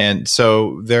 And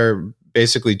so they're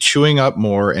basically chewing up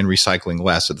more and recycling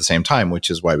less at the same time, which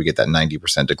is why we get that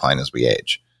 90% decline as we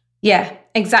age. Yeah,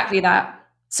 exactly that.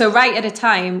 So right at a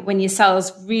time when your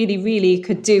cells really, really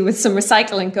could do with some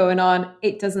recycling going on,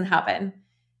 it doesn't happen.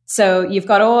 So you've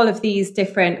got all of these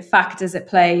different factors at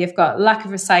play. You've got lack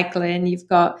of recycling. You've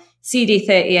got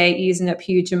CD38 using up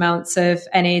huge amounts of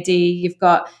NAD. You've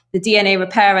got the DNA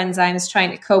repair enzymes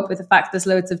trying to cope with the fact there's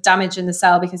loads of damage in the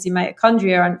cell because your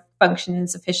mitochondria aren't functioning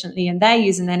sufficiently and they're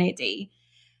using NAD.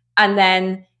 And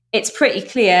then it's pretty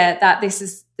clear that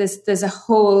there's a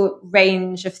whole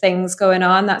range of things going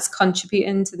on that's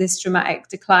contributing to this dramatic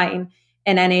decline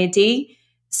in NAD.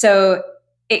 So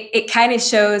it kind of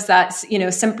shows that,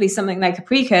 simply something like a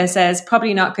precursor is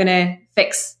probably not going to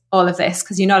fix all of this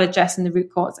because you're not addressing the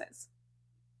root causes.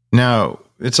 Now,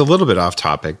 it's a little bit off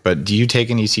topic, but do you take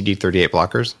any CD38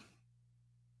 blockers?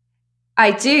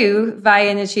 I do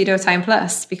via Nichola Time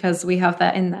Plus because we have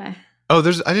that in there. Oh,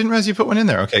 I didn't realize you put one in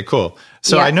there. Okay, cool.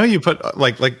 So yeah. I know you put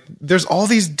like there's all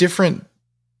these different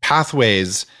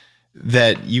pathways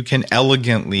that you can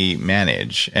elegantly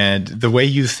manage. And the way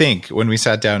you think, when we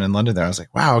sat down in London there, I was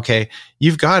like, wow, okay,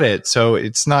 you've got it. So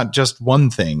it's not just one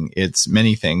thing, it's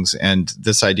many things. And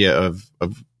this idea of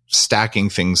stacking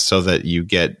things so that you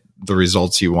get the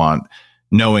results you want,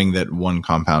 knowing that one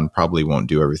compound probably won't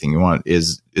do everything you want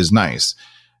is nice.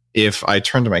 If I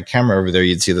turned my camera over there,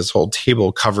 you'd see this whole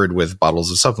table covered with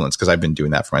bottles of supplements because I've been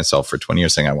doing that for myself for 20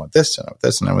 years, saying I want this and I want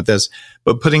this and I want this,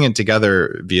 but putting it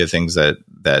together via things that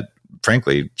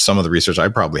frankly, some of the research I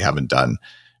probably haven't done,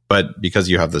 but because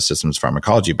you have the systems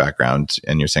pharmacology background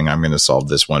and you're saying I'm going to solve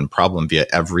this one problem via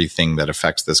everything that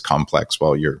affects this complex.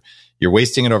 Well, you're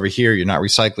wasting it over here, you're not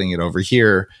recycling it over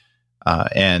here,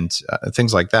 and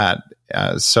things like that.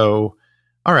 So,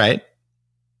 all right.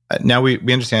 Now we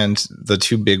understand the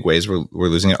two big ways we're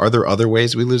losing it. Are there other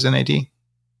ways we lose NAD?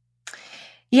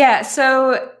 Yeah.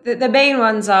 So the main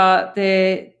ones are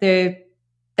the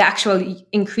actual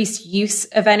increased use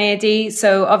of NAD.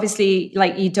 So obviously,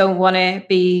 like, you don't want to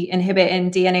be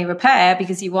inhibiting DNA repair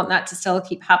because you want that to still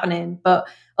keep happening. But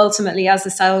ultimately, as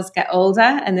the cells get older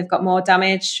and they've got more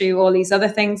damage through all these other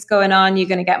things going on, you're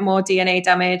going to get more DNA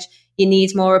damage. You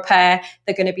need more repair.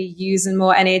 They're going to be using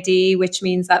more NAD, which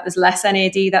means that there's less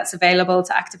NAD that's available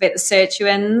to activate the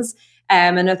sirtuins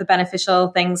and other beneficial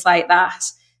things like that.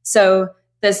 So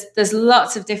there's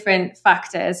lots of different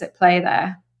factors at play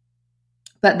there,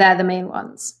 but they're the main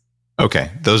ones.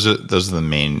 Okay, those are the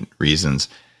main reasons.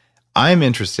 I'm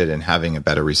interested in having a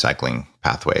better recycling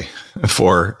pathway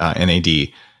for NAD.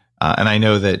 And I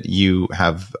know that you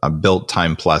have built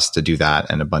Time Plus to do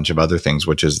that and a bunch of other things,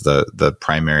 which is the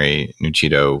primary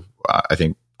Nuchido, I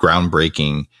think,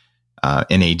 groundbreaking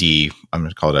NAD. I'm going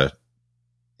to call it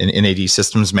an NAD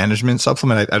systems management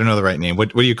supplement. I don't know the right name.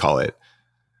 What do you call it?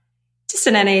 Just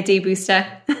an NAD booster.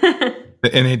 The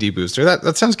NAD booster.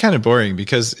 That sounds kind of boring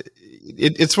because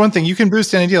it's one thing. You can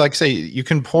boost NAD, like say, you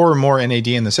can pour more NAD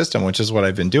in the system, which is what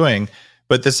I've been doing.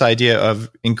 But this idea of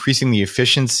increasing the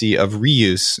efficiency of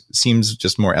reuse seems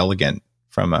just more elegant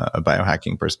from a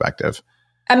biohacking perspective.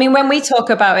 I mean, when we talk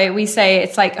about it, we say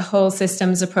it's like a whole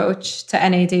systems approach to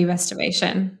NAD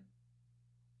restoration.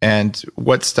 And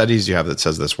what studies do you have that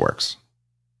says this works?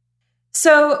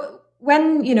 So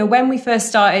when we first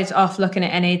started off looking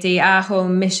at NAD, our whole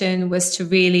mission was to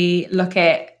really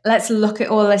let's look at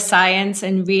all the science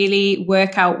and really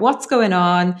work out what's going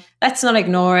on. Let's not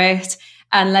ignore it.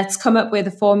 And let's come up with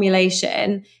a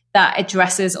formulation that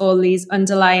addresses all these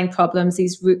underlying problems,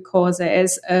 these root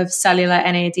causes of cellular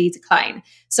NAD decline.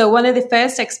 So one of the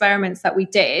first experiments that we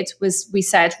did was we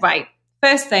said, right,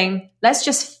 first thing, let's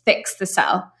just fix the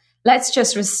cell. Let's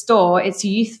just restore its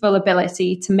youthful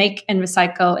ability to make and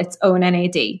recycle its own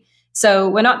NAD. So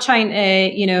we're not trying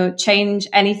to, change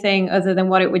anything other than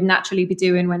what it would naturally be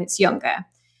doing when it's younger.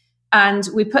 And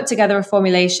we put together a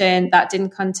formulation that didn't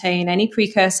contain any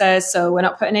precursors. So we're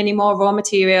not putting any more raw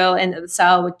material into the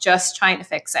cell. We're just trying to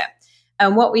fix it.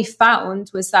 And what we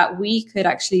found was that we could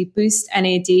actually boost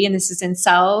NAD, and this is in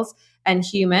cells and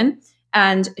human,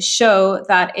 and show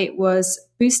that it was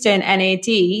boosting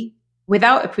NAD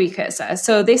without a precursor.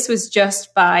 So this was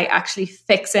just by actually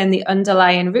fixing the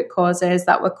underlying root causes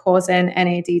that were causing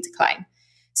NAD decline.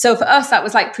 So for us, that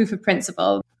was like proof of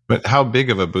principle. But how big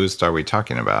of a boost are we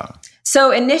talking about?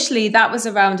 So initially, that was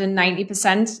around a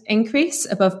 90% increase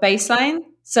above baseline.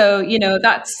 So,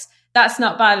 that's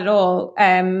not bad at all,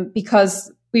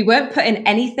 because we weren't putting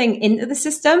anything into the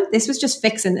system. This was just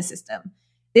fixing the system.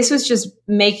 This was just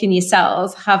making your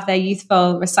cells have their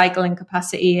youthful recycling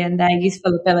capacity and their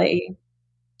youthful ability.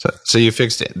 So you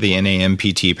fixed the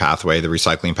NAMPT pathway, the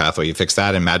recycling pathway. You fixed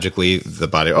that, and magically the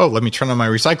body, let me turn on my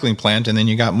recycling plant, and then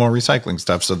you got more recycling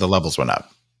stuff, so the levels went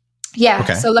up. Yeah.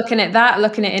 Okay. So looking at that,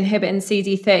 looking at inhibiting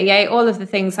CD38, all of the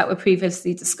things that were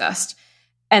previously discussed,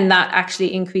 and that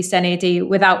actually increased NAD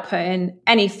without putting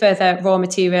any further raw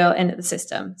material into the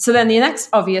system. So then the next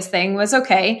obvious thing was,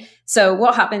 okay, so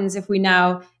what happens if we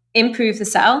now improve the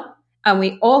cell and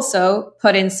we also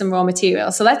put in some raw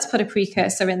material? So let's put a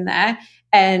precursor in there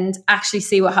and actually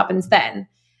see what happens then.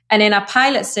 And in our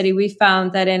pilot study, we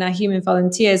found that in our human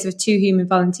volunteers, with 2 human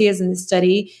volunteers in the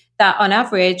study, that on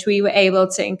average, we were able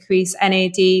to increase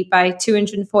NAD by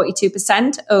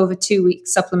 242% over 2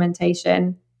 weeks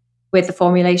supplementation with the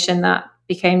formulation that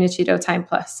became Nutrido Time+.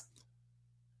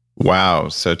 Wow.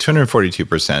 So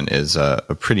 242% is a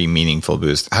pretty meaningful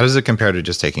boost. How does it compare to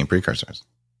just taking precursors?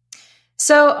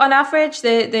 So on average,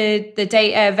 the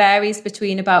data varies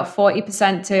between about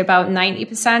 40% to about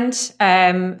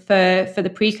 90% for the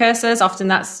precursors. Often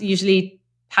that's usually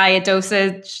higher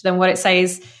dosage than what it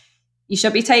says you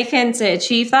should be taking to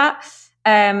achieve that.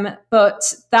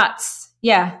 But that's,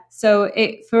 so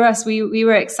for us, we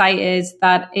were excited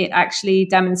that it actually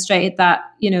demonstrated that,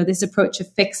 this approach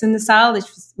of fixing the cell,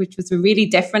 which was a really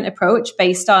different approach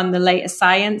based on the latest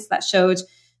science that showed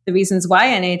the reasons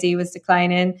why NAD was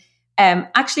declining,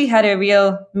 actually had a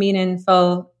real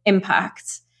meaningful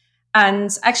impact.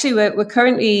 And actually, we're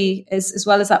currently, as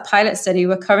well as that pilot study,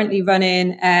 we're currently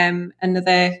running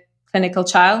another clinical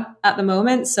trial at the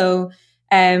moment. So,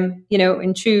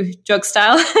 in true drug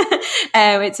style,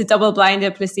 it's a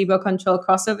double-blinded, placebo-controlled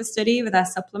crossover study with our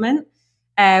supplement,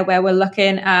 where we're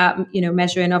looking at,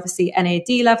 measuring obviously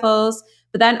NAD levels,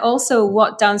 but then also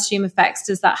what downstream effects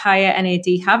does that higher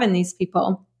NAD have in these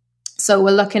people? So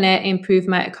we're looking at improved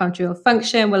mitochondrial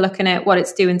function. We're looking at what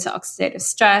it's doing to oxidative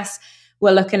stress.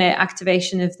 We're looking at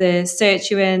activation of the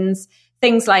sirtuins,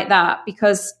 things like that,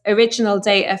 because original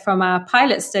data from our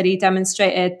pilot study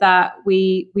demonstrated that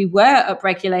we were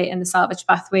upregulating the salvage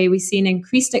pathway. We've seen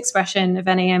increased expression of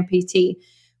NAMPT.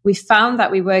 We found that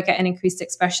we were getting increased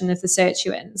expression of the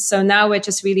sirtuins. So now we're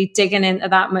just really digging into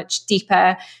that much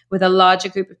deeper with a larger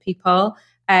group of people,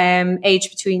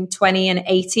 aged between 20 and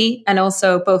 80, and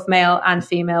also both male and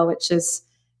female, which is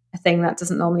a thing that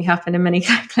doesn't normally happen in many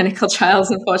clinical trials,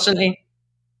 unfortunately.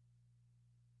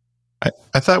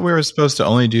 I thought we were supposed to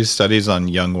only do studies on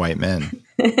young white men.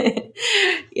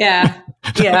 Yeah,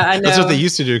 I know. That's what they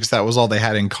used to do, because that was all they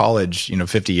had in college,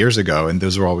 50 years ago, and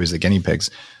those were always the guinea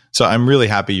pigs. So I'm really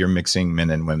happy you're mixing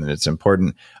men and women. It's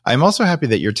important. I'm also happy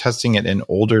that you're testing it in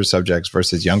older subjects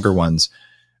versus younger ones.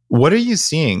 What are you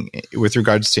seeing with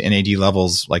regards to NAD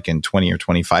levels, like in 20 or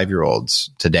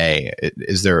 25-year-olds today?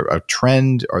 Is there a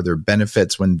trend? Are there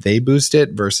benefits when they boost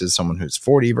it versus someone who's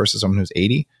 40 versus someone who's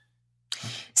 80?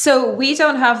 So we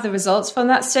don't have the results from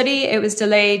that study. It was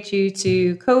delayed due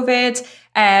to COVID.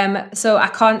 So I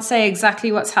can't say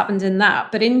exactly what's happened in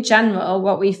that. But in general,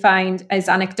 what we find as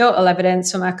anecdotal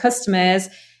evidence from our customers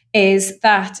is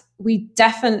that we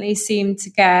definitely seem to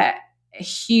get a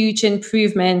huge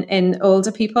improvement in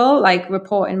older people, like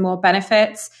reporting more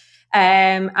benefits.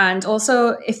 And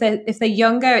also if they're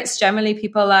younger, it's generally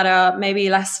people that are maybe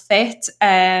less fit,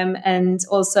 and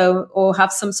also, or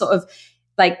have some sort of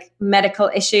like medical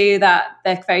issue that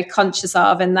they're very conscious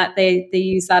of, and that they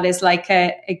use that as like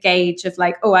a gauge of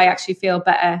like, I actually feel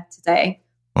better today.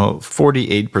 Well,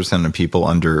 48% of people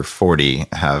under 40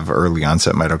 have early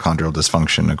onset mitochondrial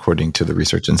dysfunction, according to the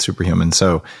research in Superhuman.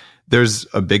 So there's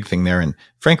a big thing there. And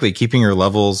frankly, keeping your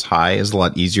levels high is a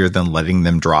lot easier than letting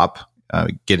them drop,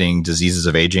 getting diseases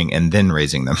of aging and then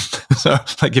raising them. So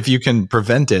like if you can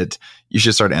prevent it, you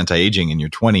should start anti-aging in your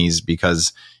 20s,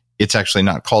 because it's actually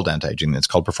not called anti-aging. It's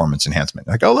called performance enhancement.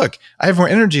 Like, look, I have more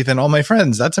energy than all my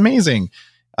friends. That's amazing.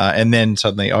 And then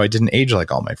suddenly, I didn't age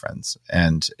like all my friends.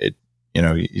 And it,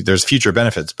 there's future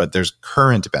benefits, but there's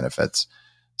current benefits.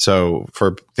 So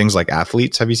for things like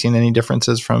athletes, have you seen any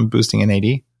differences from boosting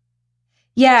NAD?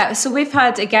 Yeah, so we've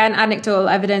had, again, anecdotal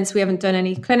evidence. We haven't done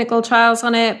any clinical trials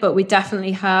on it, but we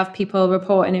definitely have people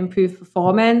reporting improved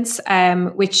performance,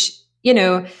 which,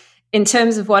 in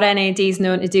terms of what NAD is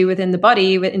known to do within the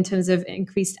body, in terms of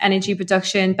increased energy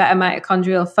production, better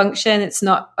mitochondrial function, it's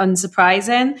not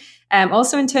unsurprising.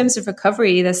 Also, in terms of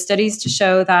recovery, there's studies to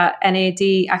show that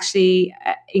NAD actually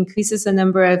increases the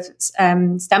number of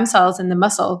stem cells in the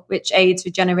muscle, which aids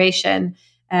regeneration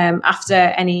after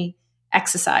any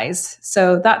exercise.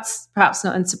 So that's perhaps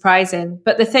not unsurprising.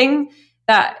 But the thing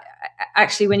that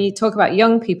actually, when you talk about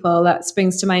young people, that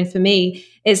springs to mind for me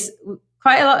is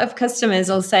quite a lot of customers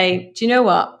will say, do you know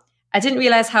what? I didn't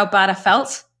realize how bad I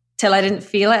felt till I didn't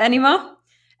feel it anymore.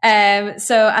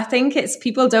 So I think it's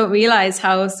people don't realize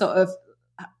how sort of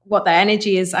what their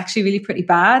energy is actually really pretty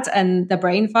bad and the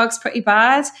brain fog's pretty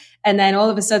bad. And then all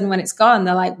of a sudden when it's gone,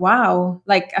 they're like, wow,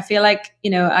 like I feel like,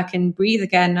 I can breathe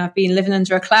again. I've been living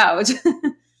under a cloud.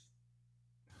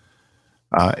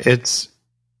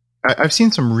 I've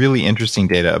seen some really interesting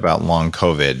data about long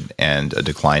COVID and a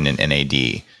decline in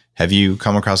NAD. Have you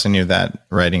come across any of that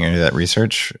writing, any of that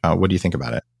research? What do you think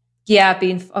about it? Yeah, I've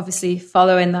been obviously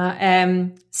following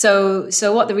that. So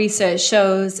what the research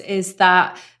shows is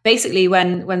that basically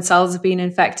when cells have been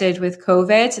infected with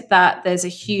COVID, that there's a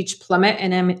huge plummet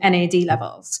in NAD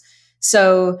levels.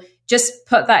 So just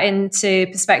put that into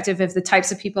perspective of the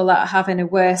types of people that are having a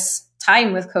worse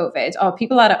time with COVID, or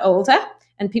people that are older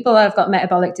and people that have got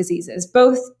metabolic diseases,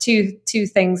 both two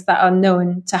things that are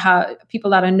known to have, people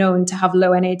that are known to have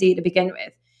low NAD to begin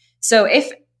with. So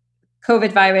if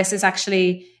COVID virus is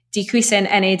actually decreasing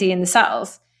NAD in the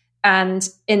cells, and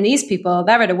in these people,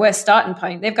 they're at a worse starting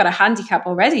point. They've got a handicap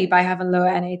already by having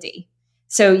lower NAD.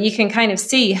 So you can kind of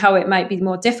see how it might be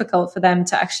more difficult for them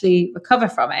to actually recover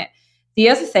from it. The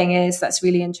other thing is that's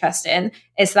really interesting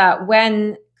is that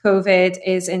when COVID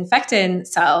is infecting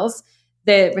cells,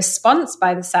 the response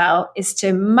by the cell is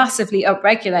to massively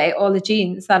upregulate all the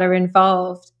genes that are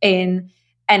involved in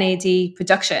NAD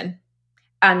production.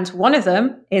 And one of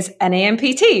them is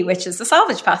NAMPT, which is the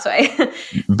salvage pathway.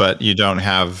 But you don't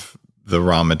have the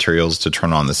raw materials to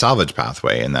turn on the salvage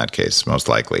pathway in that case, most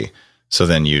likely. So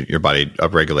then your body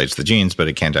upregulates the genes, but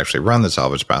it can't actually run the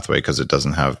salvage pathway because it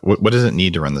doesn't have... What does it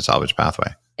need to run the salvage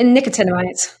pathway? In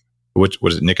nicotinamide. What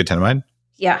is it, nicotinamide?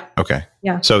 Yeah. Okay.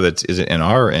 Yeah. So is it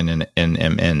NR and in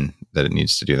NMN that it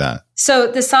needs to do that? So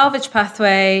the salvage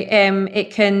pathway,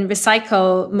 it can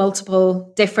recycle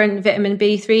multiple different vitamin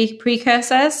B3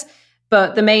 precursors,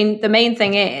 but the main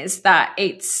thing is that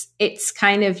it's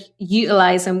kind of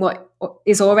utilizing what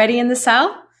is already in the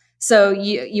cell. So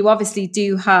you obviously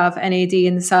do have NAD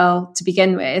in the cell to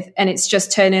begin with, and it's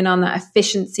just turning on that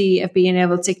efficiency of being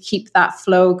able to keep that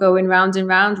flow going round and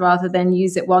round rather than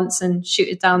use it once and shoot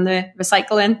it down the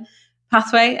recycling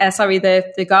pathway.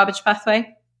 The garbage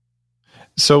pathway.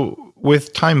 So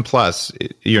with Time Plus,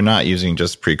 you're not using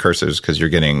just precursors because you're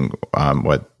getting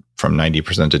from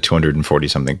 90% to 240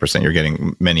 something percent. You're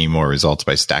getting many more results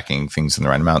by stacking things in the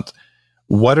right amount.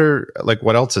 What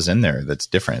else is in there that's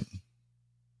different?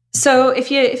 So if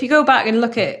you go back and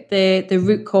look at the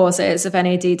root causes of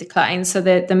NAD decline, so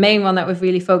the main one that we've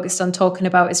really focused on talking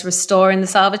about is restoring the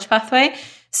salvage pathway.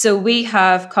 So we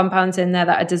have compounds in there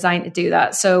that are designed to do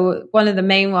that. So one of the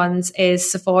main ones is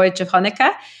sulforage of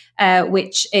Hanukkah,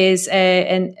 which is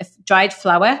a dried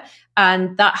flower,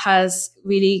 and that has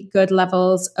really good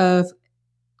levels of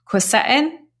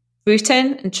quercetin,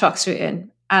 rutin, and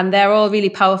choxrutin. And they're all really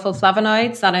powerful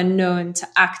flavonoids that are known to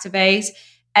activate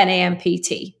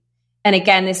NAMPT. And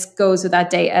again, this goes with our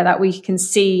data that we can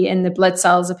see in the blood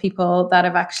cells of people that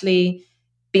have actually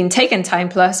been taken Time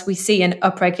Plus. We see an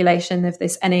upregulation of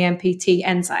this NAMPT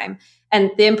enzyme.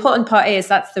 And the important part is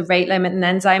that's the rate limiting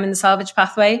enzyme in the salvage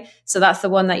pathway. So that's the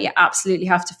one that you absolutely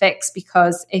have to fix,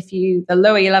 because the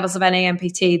lower your levels of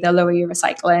NAMPT, the lower your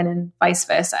recycling and vice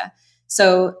versa.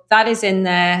 So that is in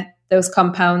there, those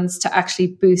compounds to actually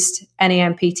boost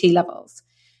NAMPT levels.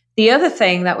 The other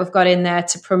thing that we've got in there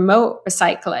to promote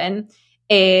recycling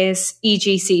is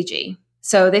EGCG.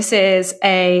 So this is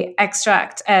an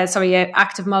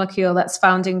active molecule that's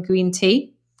found in green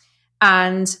tea.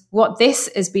 And what this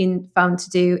has been found to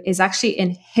do is actually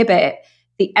inhibit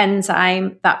the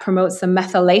enzyme that promotes the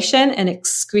methylation and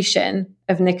excretion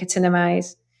of nicotinamide.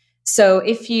 So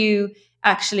if you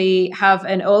actually have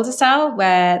an older cell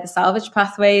where the salvage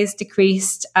pathway is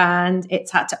decreased and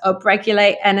it's had to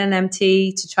upregulate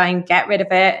NNMT to try and get rid of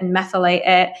it and methylate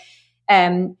it,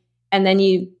 and then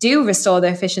you do restore the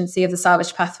efficiency of the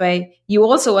salvage pathway, you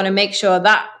also want to make sure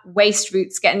that waste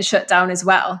route's getting shut down as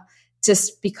well,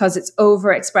 just because it's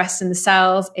overexpressed in the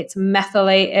cells, it's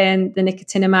methylating the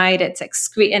nicotinamide, it's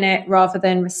excreting it rather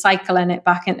than recycling it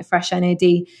back into fresh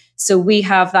NAD. So we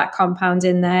have that compound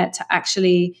in there to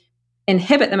actually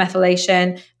inhibit the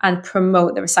methylation and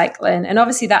promote the recycling. And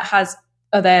obviously that has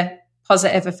other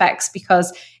positive effects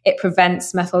because it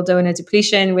prevents methyl donor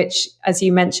depletion, which, as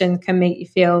you mentioned, can make you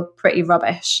feel pretty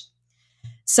rubbish.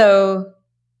 So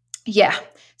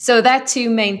they're two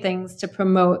main things to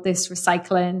promote this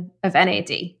recycling of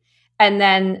NAD. And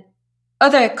then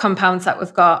other compounds that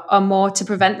we've got are more to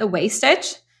prevent the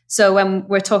wastage. So when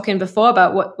we're talking before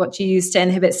about what you use to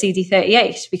inhibit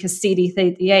CD38, because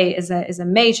CD38 is a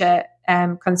major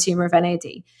consumer of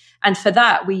NAD. And for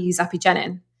that, we use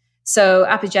apigenin. So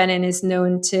apigenin is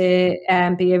known to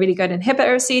be a really good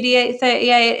inhibitor of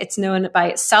CD38. It's known by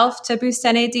itself to boost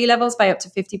NAD levels by up to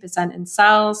 50% in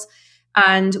cells.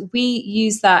 And we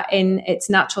use that in its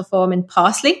natural form in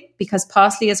parsley, because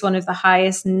parsley is one of the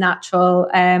highest natural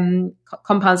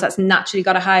compounds that's naturally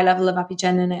got a high level of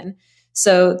apigenin in.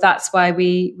 So that's why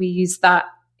we use that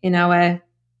in our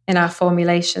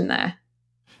formulation there.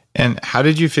 And how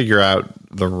did you figure out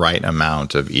the right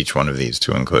amount of each one of these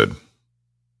to include?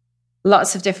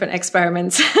 Lots of different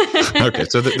experiments. Okay,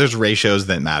 so there's ratios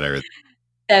that matter.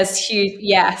 There's huge,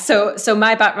 yeah. So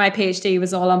my PhD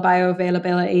was all on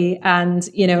bioavailability and,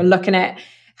 looking at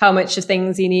how much of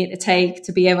things you need to take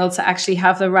to be able to actually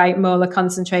have the right molar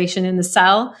concentration in the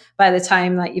cell by the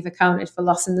time that you've accounted for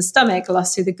loss in the stomach,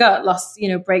 loss through the gut, loss,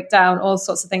 breakdown, all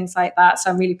sorts of things like that.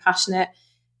 So I'm really passionate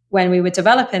when we were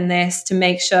developing this to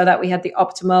make sure that we had the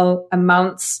optimal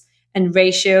amounts and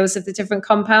ratios of the different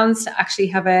compounds to actually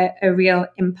have a real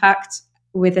impact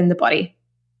within the body.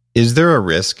 Is there a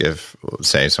risk if,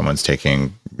 say, someone's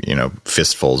taking,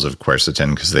 fistfuls of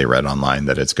quercetin because they read online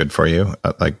that it's good for you?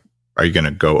 Are you going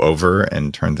to go over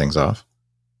and turn things off?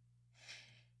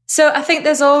 So I think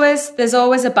there's always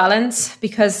a balance,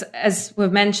 because as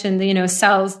we've mentioned,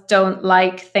 cells don't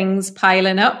like things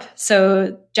piling up.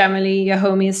 So generally your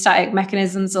homeostatic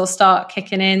mechanisms will start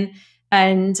kicking in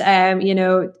and,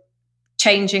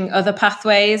 changing other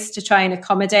pathways to try and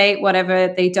accommodate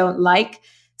whatever they don't like.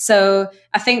 So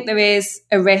I think there is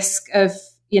a risk of,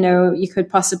 you could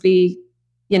possibly,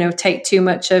 take too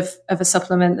much of a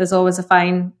supplement. There's always a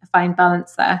fine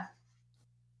balance there.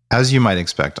 As you might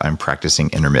expect, I'm practicing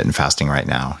intermittent fasting right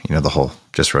now.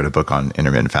 Just wrote a book on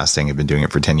intermittent fasting. I've been doing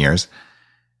it for 10 years.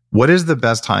 What is the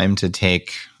best time to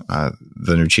take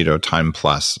the Nuchido Time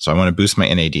Plus? So I want to boost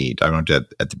my NAD. I want to do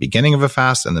it at the beginning of a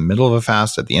fast, in the middle of a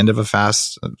fast, at the end of a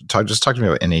fast. Talk to me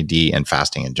about NAD and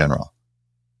fasting in general.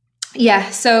 Yeah.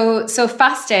 So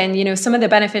fasting, some of the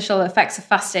beneficial effects of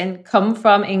fasting come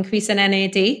from increasing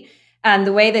NAD. And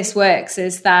the way this works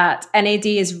is that NAD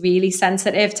is really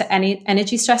sensitive to any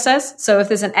energy stressors. So if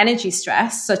there's an energy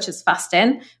stress, such as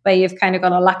fasting, where you've kind of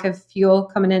got a lack of fuel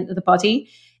coming into the body,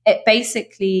 it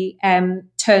basically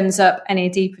turns up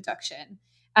NAD production.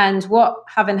 And what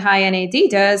having high NAD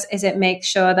does is it makes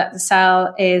sure that the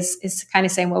cell is kind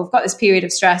of saying, well, we've got this period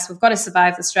of stress, we've got to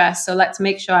survive the stress. So let's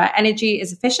make sure our energy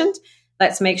is efficient.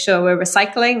 Let's make sure we're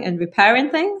recycling and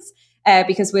repairing things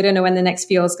because we don't know when the next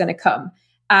fuel is going to come.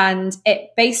 And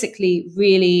it basically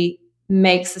really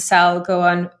makes the cell go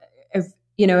on,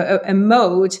 a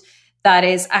mode that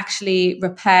is actually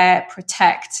repair,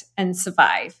 protect, and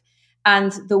survive.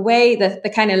 And the way that the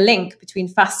kind of link between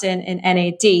fasting and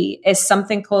NAD is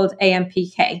something called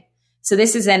AMPK. So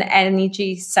this is an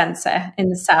energy sensor in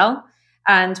the cell.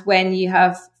 And when you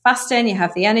have fasting, you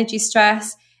have the energy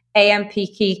stress,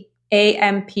 AMPK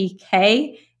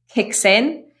kicks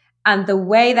in. And the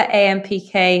way that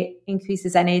AMPK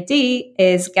increases NAD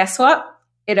is, guess what?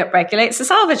 It upregulates the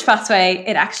salvage pathway.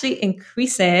 It actually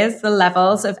increases the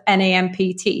levels of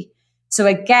NAMPT. So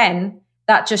again,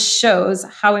 that just shows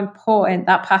how important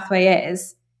that pathway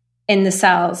is in the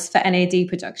cells for NAD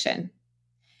production.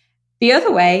 The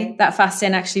other way that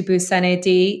fasting actually boosts NAD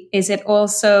is it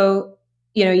also,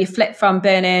 you flip from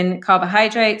burning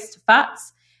carbohydrates to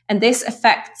fats, and this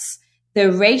affects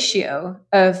the ratio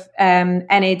of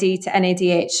NAD to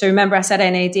NADH. So remember I said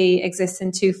NAD exists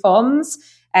in two forms,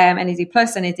 NAD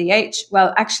plus, NADH.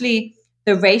 Well, actually,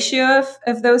 the ratio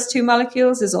of those two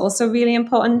molecules is also really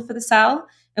important for the cell.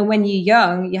 And when you're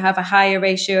young, you have a higher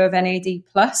ratio of NAD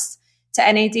plus to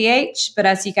NADH. But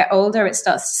as you get older, it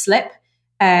starts to slip.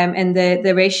 And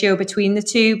the ratio between the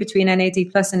two, between NAD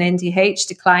plus and NADH,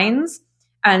 declines.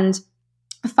 And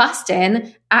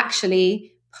fasting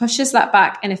actually pushes that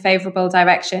back in a favorable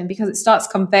direction because it starts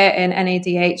converting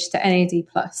NADH to NAD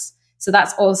plus. So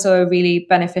that's also a really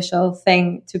beneficial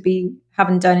thing to be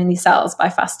having done in these cells by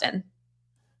fasting.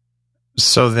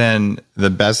 So then the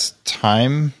best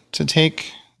time to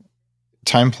take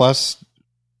Time Plus,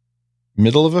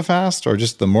 middle of a fast or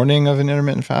just the morning of an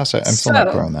intermittent fast? I'm still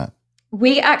not clear on that.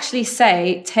 We actually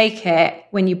say take it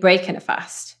when you break in a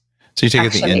fast. So you take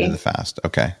it at the end of the fast.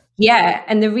 Okay. Yeah.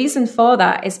 And the reason for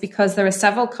that is because there are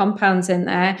several compounds in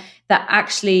there that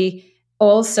actually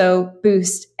also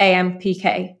boost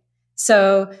AMPK.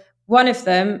 So one of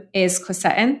them is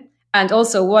quercetin. And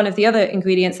also one of the other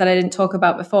ingredients that I didn't talk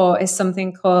about before is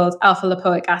something called alpha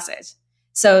lipoic acid.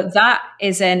 So that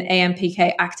is an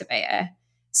AMPK activator.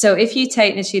 So if you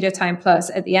take Nuchido Time Plus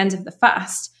at the end of the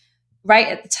fast, right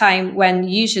at the time when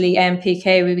usually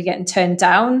AMPK would be getting turned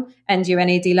down and your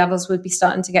NAD levels would be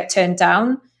starting to get turned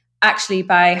down. Actually,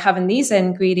 by having these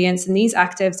ingredients and these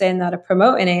actives in that are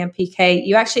promoting AMPK,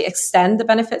 you actually extend the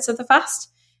benefits of the fast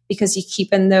because you're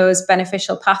keeping those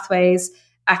beneficial pathways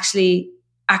actually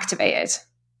activated.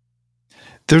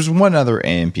 There's one other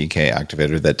AMPK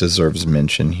activator that deserves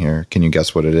mention here. Can you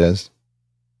guess what it is?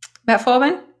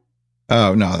 Metformin?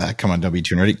 Oh, no, come on, don't be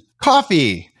too nerdy.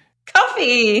 Coffee!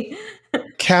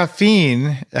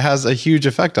 Caffeine has a huge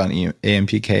effect on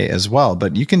AMPK as well,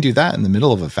 but you can do that in the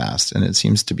middle of a fast. And it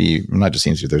seems to be, not just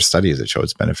seems to be, there's studies that show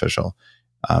it's beneficial.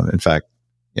 In fact,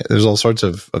 there's all sorts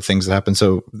of things that happen.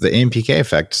 So the AMPK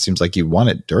effect seems like you want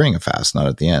it during a fast, not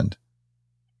at the end.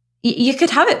 You could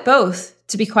have it both,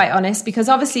 to be quite honest, because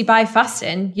obviously by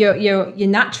fasting, you're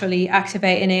naturally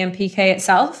activating AMPK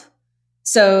itself.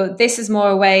 So this is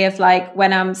more a way of like,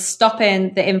 when I'm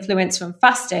stopping the influence from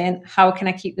fasting, how can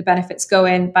I keep the benefits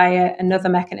going by another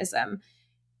mechanism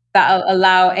that'll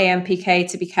allow AMPK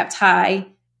to be kept high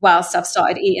whilst I've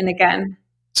started eating again.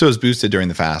 So it's boosted during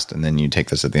the fast, and then you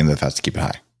take this at the end of the fast to keep it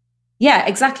high. Yeah,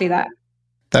 exactly that.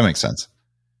 That makes sense.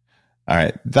 All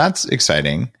right. That's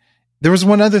exciting. There was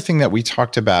one other thing that we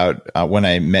talked about when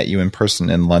I met you in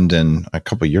person in London a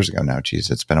couple of years ago now.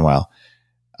 Geez, it's been a while.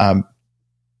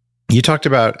 You talked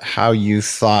about how you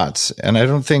thought, and I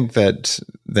don't think that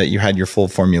you had your full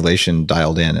formulation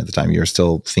dialed in at the time. You were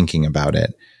still thinking about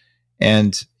it.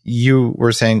 And you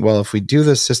were saying, well, if we do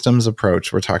the systems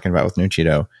approach we're talking about with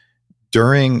Nuchido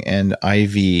during an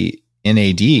IV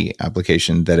NAD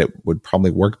application, that it would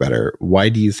probably work better. Why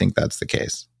do you think that's the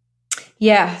case?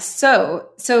 Yeah. So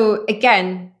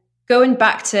again, going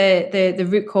back to the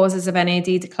root causes of NAD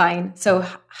decline. So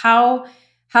how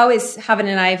is having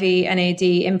an IV NAD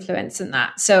influencing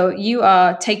that? So you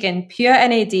are taking pure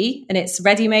NAD in its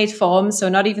ready-made form, so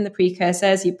not even the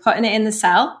precursors, you're putting it in the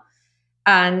cell.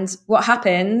 And what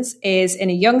happens is in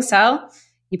a young cell,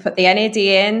 you put the NAD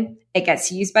in, it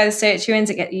gets used by the sirtuins,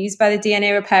 it gets used by the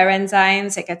DNA repair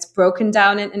enzymes, it gets broken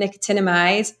down into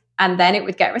nicotinamide, and then it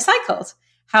would get recycled.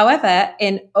 However,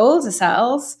 in older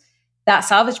cells, that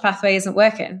salvage pathway isn't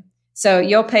working. So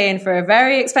you're paying for a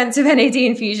very expensive NAD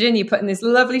infusion. You're putting this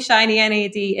lovely shiny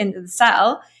NAD into the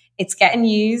cell. It's getting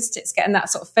used. It's getting that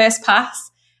sort of first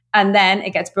pass. And then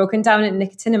it gets broken down into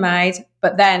nicotinamide.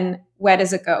 But then where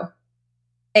does it go?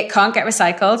 It can't get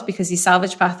recycled because your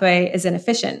salvage pathway is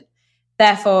inefficient.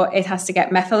 Therefore, it has to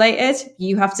get methylated.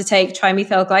 You have to take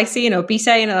trimethylglycine or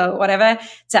betaine or whatever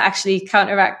to actually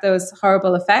counteract those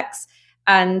horrible effects.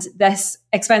 And this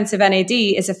expensive NAD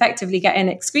is effectively getting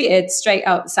excreted straight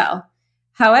out the cell.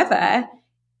 However,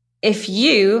 if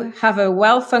you have a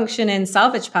well-functioning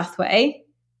salvage pathway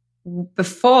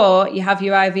before you have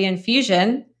your IV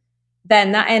infusion,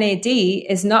 then that NAD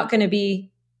is not going to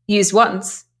be used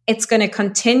once. It's going to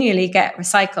continually get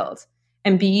recycled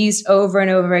and be used over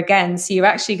and over again. So you're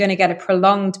actually going to get a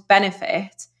prolonged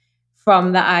benefit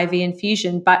from the IV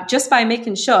infusion, but just by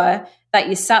making sure that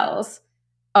your cells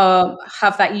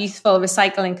have that youthful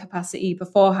recycling capacity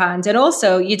beforehand. And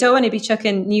also, you don't want to be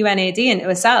chucking new NAD into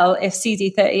a cell if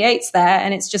CD38's there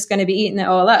and it's just going to be eating it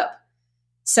all up.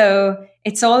 So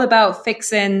it's all about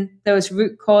fixing those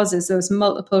root causes, those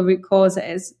multiple root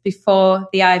causes before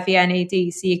the IV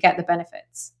NAD so you get the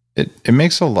benefits. It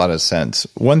makes a lot of sense.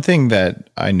 One thing that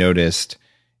I noticed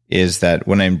is that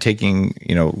when I'm taking,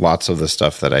 lots of the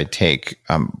stuff that I take,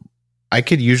 I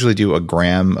could usually do a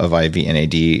gram of IV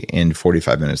NAD in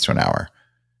 45 minutes to an hour.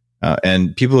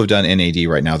 And people who have done NAD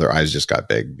right now, their eyes just got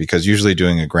big because usually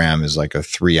doing a gram is like a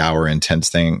 3-hour intense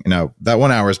thing. That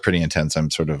 1 hour is pretty intense. I'm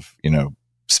sort of,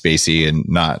 spacey and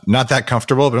not that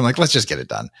comfortable, but I'm like, let's just get it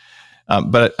done.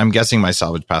 But I'm guessing my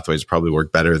salvage pathways probably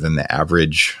work better than the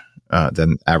average,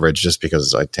 just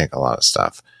because I take a lot of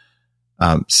stuff.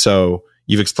 So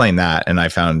you've explained that. And I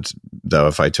found, though,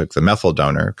 if I took the methyl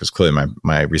donor, because clearly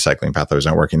my recycling pathways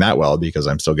aren't working that well because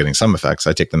I'm still getting some effects,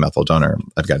 I take the methyl donor.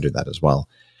 I've got to do that as well.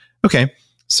 Okay.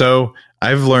 So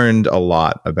I've learned a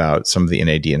lot about some of the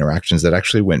NAD interactions that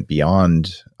actually went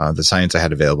beyond the science I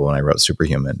had available when I wrote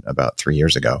Superhuman about 3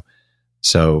 years ago.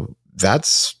 So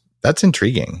that's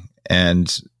intriguing.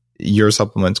 And your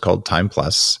supplement's called Time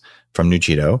Plus from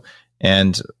Nuchido.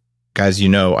 And guys,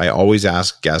 I always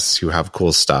ask guests who have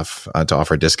cool stuff to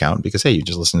offer a discount because, hey, you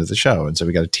just listened to the show. And so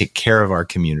we got to take care of our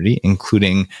community,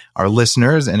 including our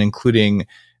listeners and including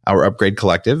our Upgrade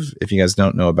Collective. If you guys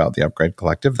don't know about the Upgrade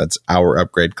Collective, that's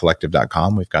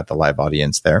ourupgradecollective.com. We've got the live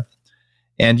audience there.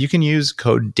 And you can use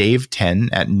code DAVE10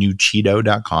 at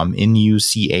Nuchido.com,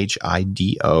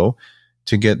 Nuchido,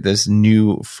 to get this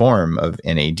new form of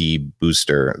NAD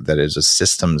booster that is a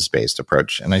systems-based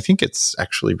approach. And I think it's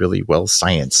actually really well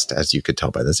scienced, as you could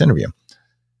tell by this interview.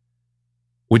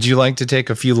 Would you like to take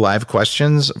a few live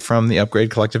questions from the Upgrade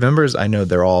Collective members? I know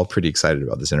they're all pretty excited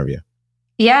about this interview.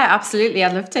 Yeah, absolutely.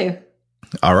 I'd love to.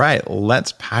 All right,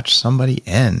 let's patch somebody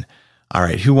in. All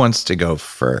right, who wants to go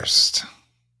first?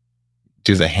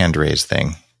 Do the hand raise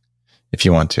thing if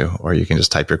you want to, or you can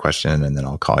just type your question in and then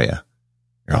I'll call you.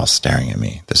 You're all staring at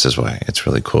me. This is why it's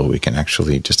really cool. We can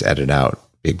actually just edit out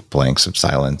big blanks of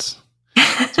silence.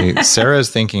 See, Sarah's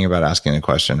thinking about asking a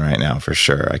question right now for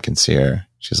sure. I can see her.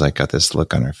 She's like got this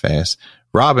look on her face.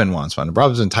 Robin wants one.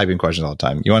 Robin's been typing questions all the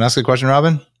time. You want to ask a question,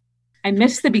 Robin? I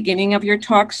missed the beginning of your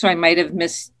talk, so I might have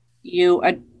missed you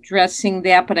addressing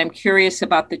that, but I'm curious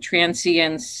about the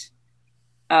transience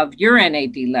of your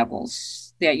NAD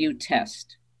levels that you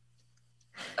test.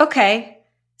 Okay.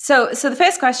 So the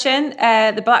first question,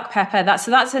 the black pepper,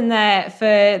 that's in there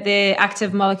for the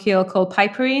active molecule called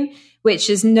piperine,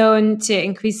 which is known to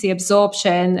increase the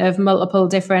absorption of multiple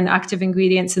different active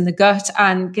ingredients in the gut.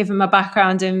 And given my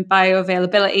background in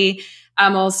bioavailability,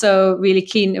 I'm also really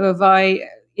keen to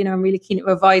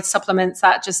avoid supplements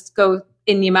that just go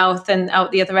in your mouth and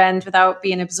out the other end without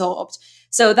being absorbed.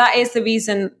 So that is the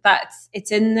reason that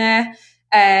it's in there.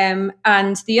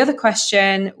 And the other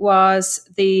question was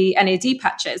the NAD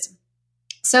patches.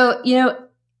 So,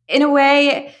 in a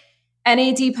way,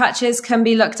 NAD patches can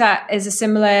be looked at as a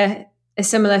similar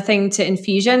thing to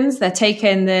infusions. They're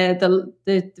taking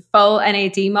the full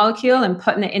NAD molecule and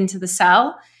putting it into the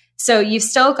cell. So you've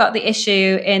still got the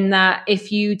issue in that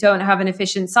if you don't have an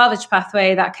efficient salvage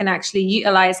pathway that can actually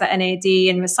utilize that NAD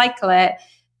and recycle it,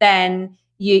 then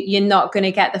you're not going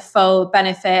to get the full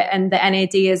benefit, and the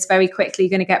NAD is very quickly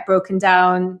going to get broken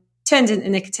down, turned into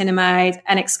nicotinamide,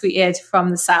 and excreted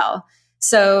from the cell.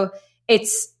 So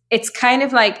it's kind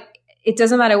of like, it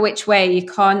doesn't matter which way, you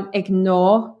can't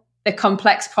ignore the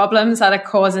complex problems that are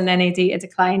causing NAD to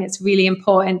decline. It's really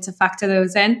important to factor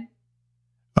those in.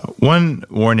 One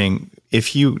warning,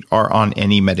 if you are on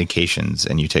any medications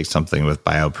and you take something with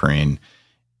bioperine,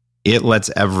 it lets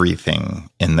everything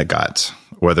in the gut,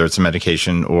 whether it's a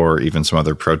medication or even some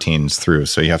other proteins through.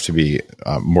 So you have to be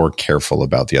more careful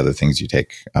about the other things you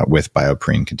take with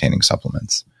bioperine containing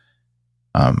supplements.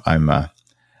 I'm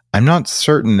not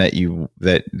certain that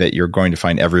you're going to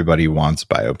find everybody wants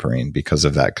bioperine because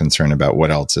of that concern about what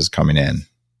else is coming in.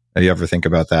 Do you ever think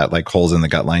about that, like holes in the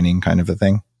gut lining kind of a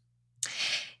thing?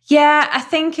 Yeah, I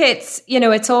think it's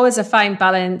always a fine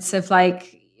balance of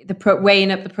like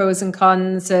weighing up the pros and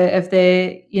cons of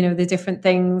the different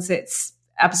things. It's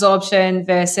absorption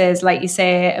versus, like you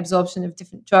say, absorption of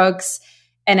different drugs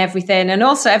and everything. And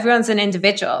also everyone's an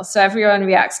individual. So everyone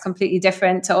reacts completely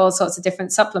different to all sorts of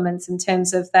different supplements in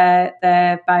terms of their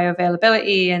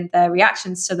bioavailability and their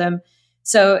reactions to them.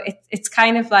 So it's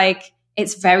kind of like,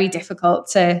 it's very difficult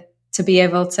to be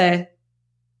able to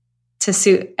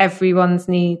suit everyone's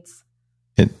needs.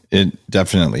 It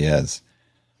definitely is.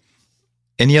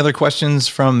 Any other questions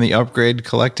from the Upgrade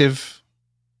Collective?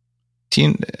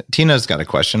 Tina's got a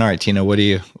question. All right, Tina, what do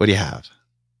you have?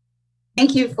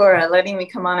 Thank you for letting me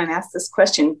come on and ask this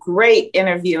question. Great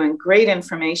interview and great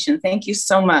information. Thank you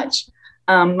so much.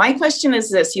 My question is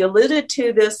this. You alluded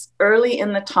to this early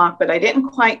in the talk, but I didn't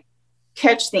quite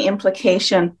catch the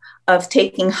implication of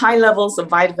taking high levels of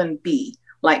vitamin B,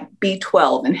 like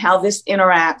B12, and how this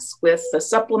interacts with the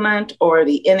supplement or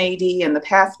the NAD and the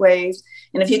pathways.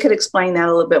 And if you could explain that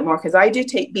a little bit more, because I do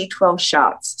take B12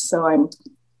 shots. So I'm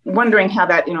wondering how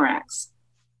that interacts.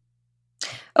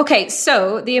 Okay,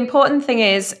 so the important thing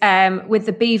is with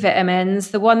the B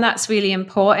vitamins, the one that's really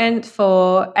important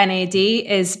for NAD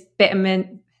is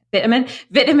vitamin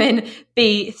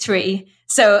B3.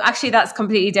 So actually that's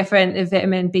completely different than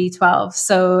vitamin B12.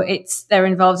 So they're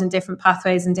involved in different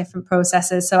pathways and different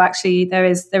processes. So actually there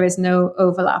is no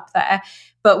overlap there.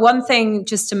 But one thing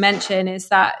just to mention is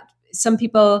that some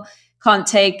people can't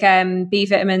take B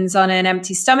vitamins on an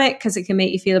empty stomach because it can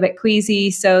make you feel a bit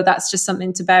queasy. So that's just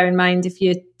something to bear in mind if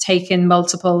you're taking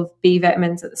multiple B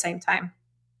vitamins at the same time.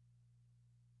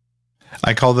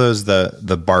 I call those the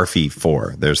Barfy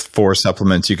 4. There's 4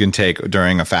 supplements you can take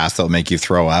during a fast that'll make you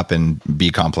throw up, and B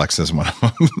complex is one of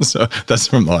them. So that's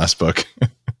from the last book.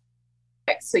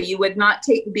 So you would not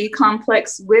take B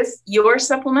complex with your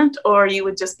supplement, or you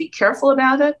would just be careful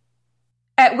about it?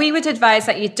 We would advise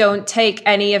that you don't take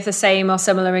any of the same or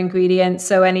similar ingredients,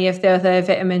 so any of the other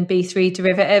vitamin B3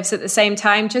 derivatives at the same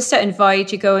time, just to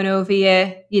avoid you going over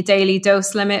your daily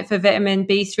dose limit for vitamin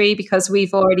B3, because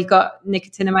we've already got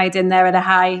nicotinamide in there at a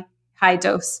high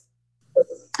dose.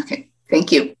 Okay,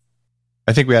 thank you.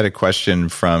 I think we had a question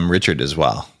from Richard as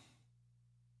well.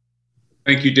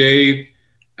 Thank you, Dave.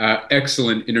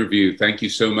 Excellent interview. Thank you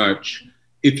so much.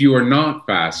 If you are not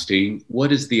fasting,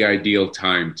 what is the ideal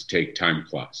time to take Time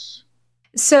Plus?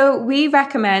 So we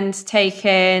recommend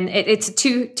taking, it's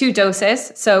two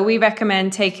doses. So we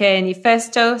recommend taking your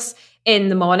first dose in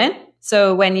the morning.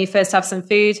 So when you first have some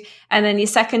food, and then your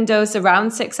second dose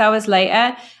around 6 hours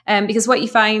later, because what you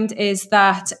find is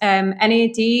that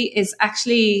NAD is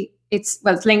actually, it's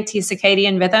linked to your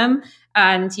circadian rhythm.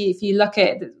 And if you look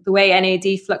at the way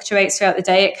NAD fluctuates throughout the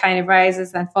day, it kind of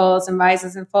rises and falls and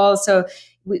rises and falls. So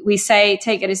we say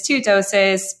take it as 2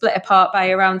 doses, split apart by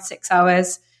around 6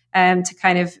 hours to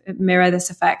kind of mirror this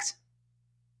effect.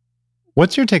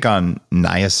 What's your take on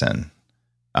niacin?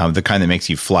 The kind that makes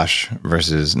you flush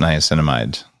versus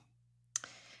niacinamide?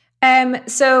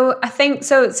 So I think,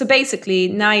 so basically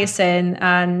niacin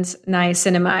and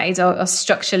niacinamide are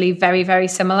structurally very, very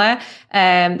similar.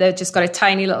 They've just got a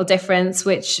tiny little difference,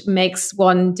 which makes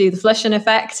one do the flushing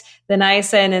effect. The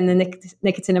niacin and the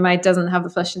nicotinamide doesn't have the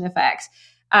flushing effect.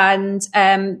 And,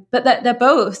 but they're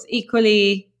both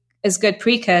equally as good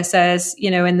precursors,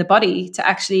 in the body to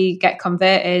actually get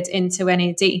converted into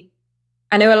NAD.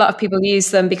 I know a lot of people use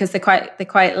them because they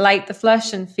quite like the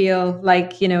flush and feel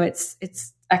like,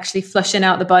 it's actually flushing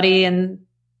out the body, and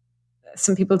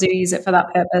some people do use it for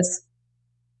that purpose.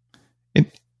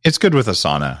 It's good with a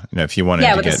sauna. If you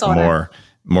wanted to get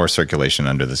more circulation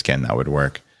under the skin, that would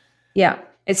work. Yeah,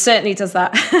 it certainly does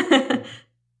that.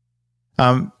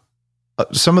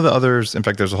 Some of the others, in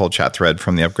fact, there's a whole chat thread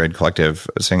from the Upgrade Collective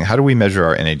saying, how do we measure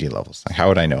our NAD levels? Like, how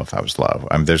would I know if I was low?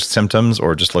 There's symptoms,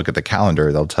 or just look at the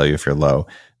calendar. They'll tell you if you're low.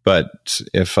 But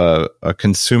if a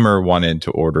consumer wanted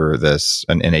to order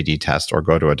an NAD test or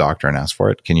go to a doctor and ask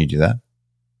for it, can you do that?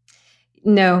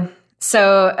 No.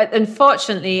 So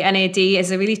unfortunately, NAD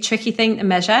is a really tricky thing to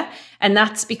measure. And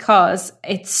that's because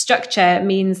its structure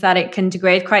means that it can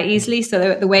degrade quite easily.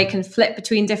 So the way it can flip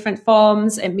between different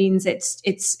forms, it means it's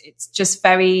just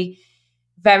very,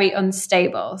 very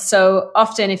unstable. So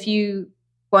often if you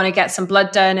want to get some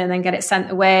blood done and then get it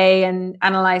sent away and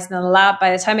analyzed in the lab,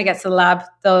 by the time it gets to the lab,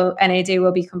 the NAD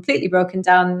will be completely broken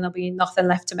down and there'll be nothing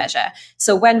left to measure.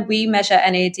 So when we measure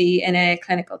NAD in a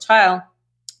clinical trial,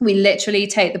 we literally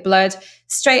take the blood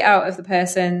straight out of the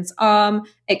person's arm.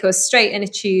 It goes straight in a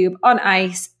tube on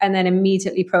ice and then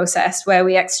immediately processed, where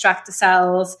we extract the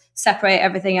cells, separate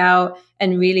everything out,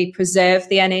 and really preserve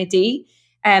the NAD.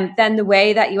 Then the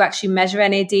way that you actually measure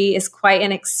NAD is quite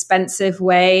an expensive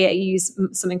way. I use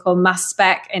something called mass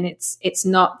spec, and it's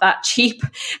not that cheap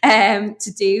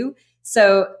to do.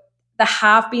 So there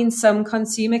have been some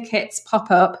consumer kits pop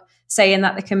up saying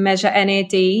that they can measure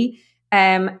NAD.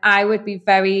 I would be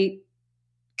very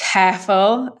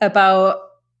careful about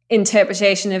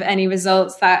interpretation of any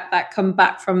results that come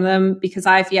back from them, because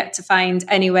I've yet to find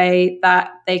any way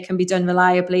that they can be done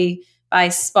reliably by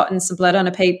spotting some blood on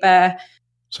a paper.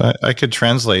 So I could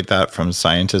translate that from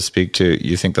scientist speak to,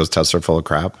 you think those tests are full of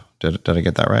crap? Did I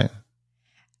get that right?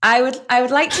 I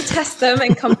would like to test them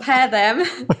and compare them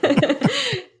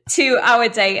to our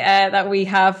data that we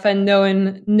have for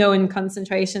known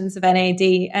concentrations of NAD,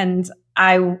 and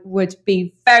I would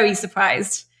be very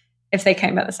surprised if they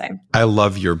came out the same. I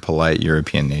love your polite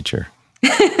European nature.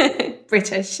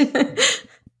 British.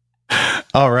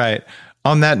 All right.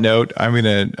 On that note, I'm going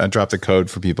to drop the code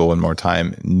for people one more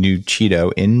time.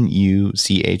 Nuchido,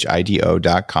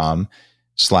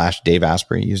 nuchido.com/Dave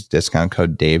Asprey. Use discount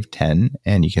code Dave10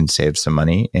 and you can save some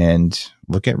money and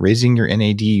look at raising your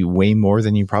NAD way more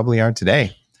than you probably are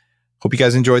today. Hope you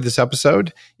guys enjoyed this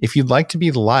episode. If you'd like to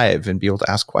be live and be able to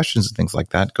ask questions and things like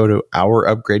that, go to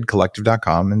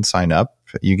ourupgradecollective.com and sign up.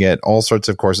 You get all sorts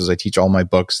of courses. I teach all my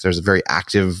books. There's a very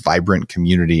active, vibrant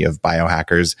community of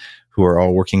biohackers who are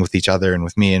all working with each other and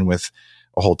with me and with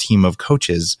a whole team of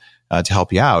coaches to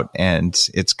help you out. And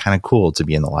it's kind of cool to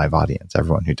be in the live audience.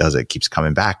 Everyone who does it keeps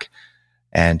coming back.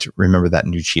 And remember that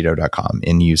nuchido.com,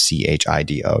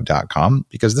 nuchido.com,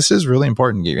 because this is really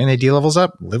important. Get your NAD levels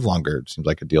up, live longer. It seems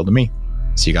like a deal to me.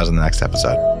 See you guys on the next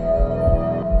episode.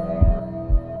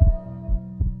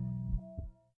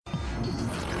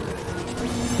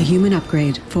 The Human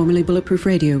Upgrade, formerly Bulletproof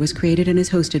Radio, was created and is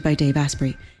hosted by Dave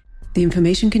Asprey. The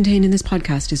information contained in this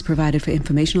podcast is provided for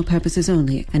informational purposes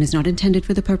only and is not intended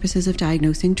for the purposes of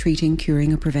diagnosing, treating,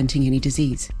 curing, or preventing any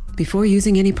disease. Before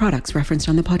using any products referenced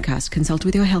on the podcast, consult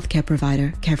with your healthcare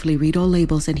provider, carefully read all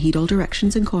labels, and heed all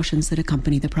directions and cautions that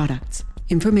accompany the products.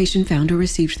 Information found or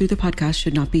received through the podcast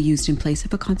should not be used in place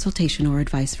of a consultation or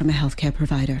advice from a healthcare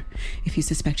provider. If you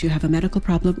suspect you have a medical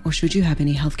problem or should you have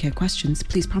any healthcare questions,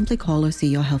 please promptly call or see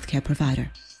your healthcare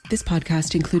provider. This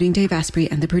podcast, including Dave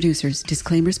Asprey and the producers,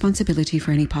 disclaim responsibility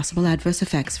for any possible adverse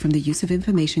effects from the use of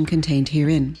information contained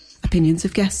herein. Opinions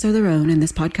of guests are their own, and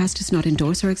this podcast does not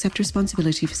endorse or accept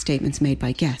responsibility for statements made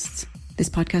by guests. This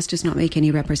podcast does not make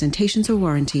any representations or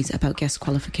warranties about guest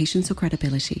qualifications or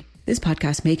credibility. This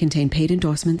podcast may contain paid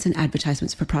endorsements and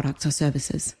advertisements for products or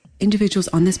services. Individuals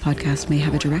on this podcast may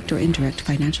have a direct or indirect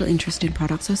financial interest in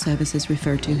products or services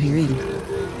referred to herein.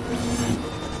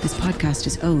 This podcast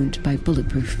is owned by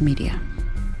Bulletproof Media.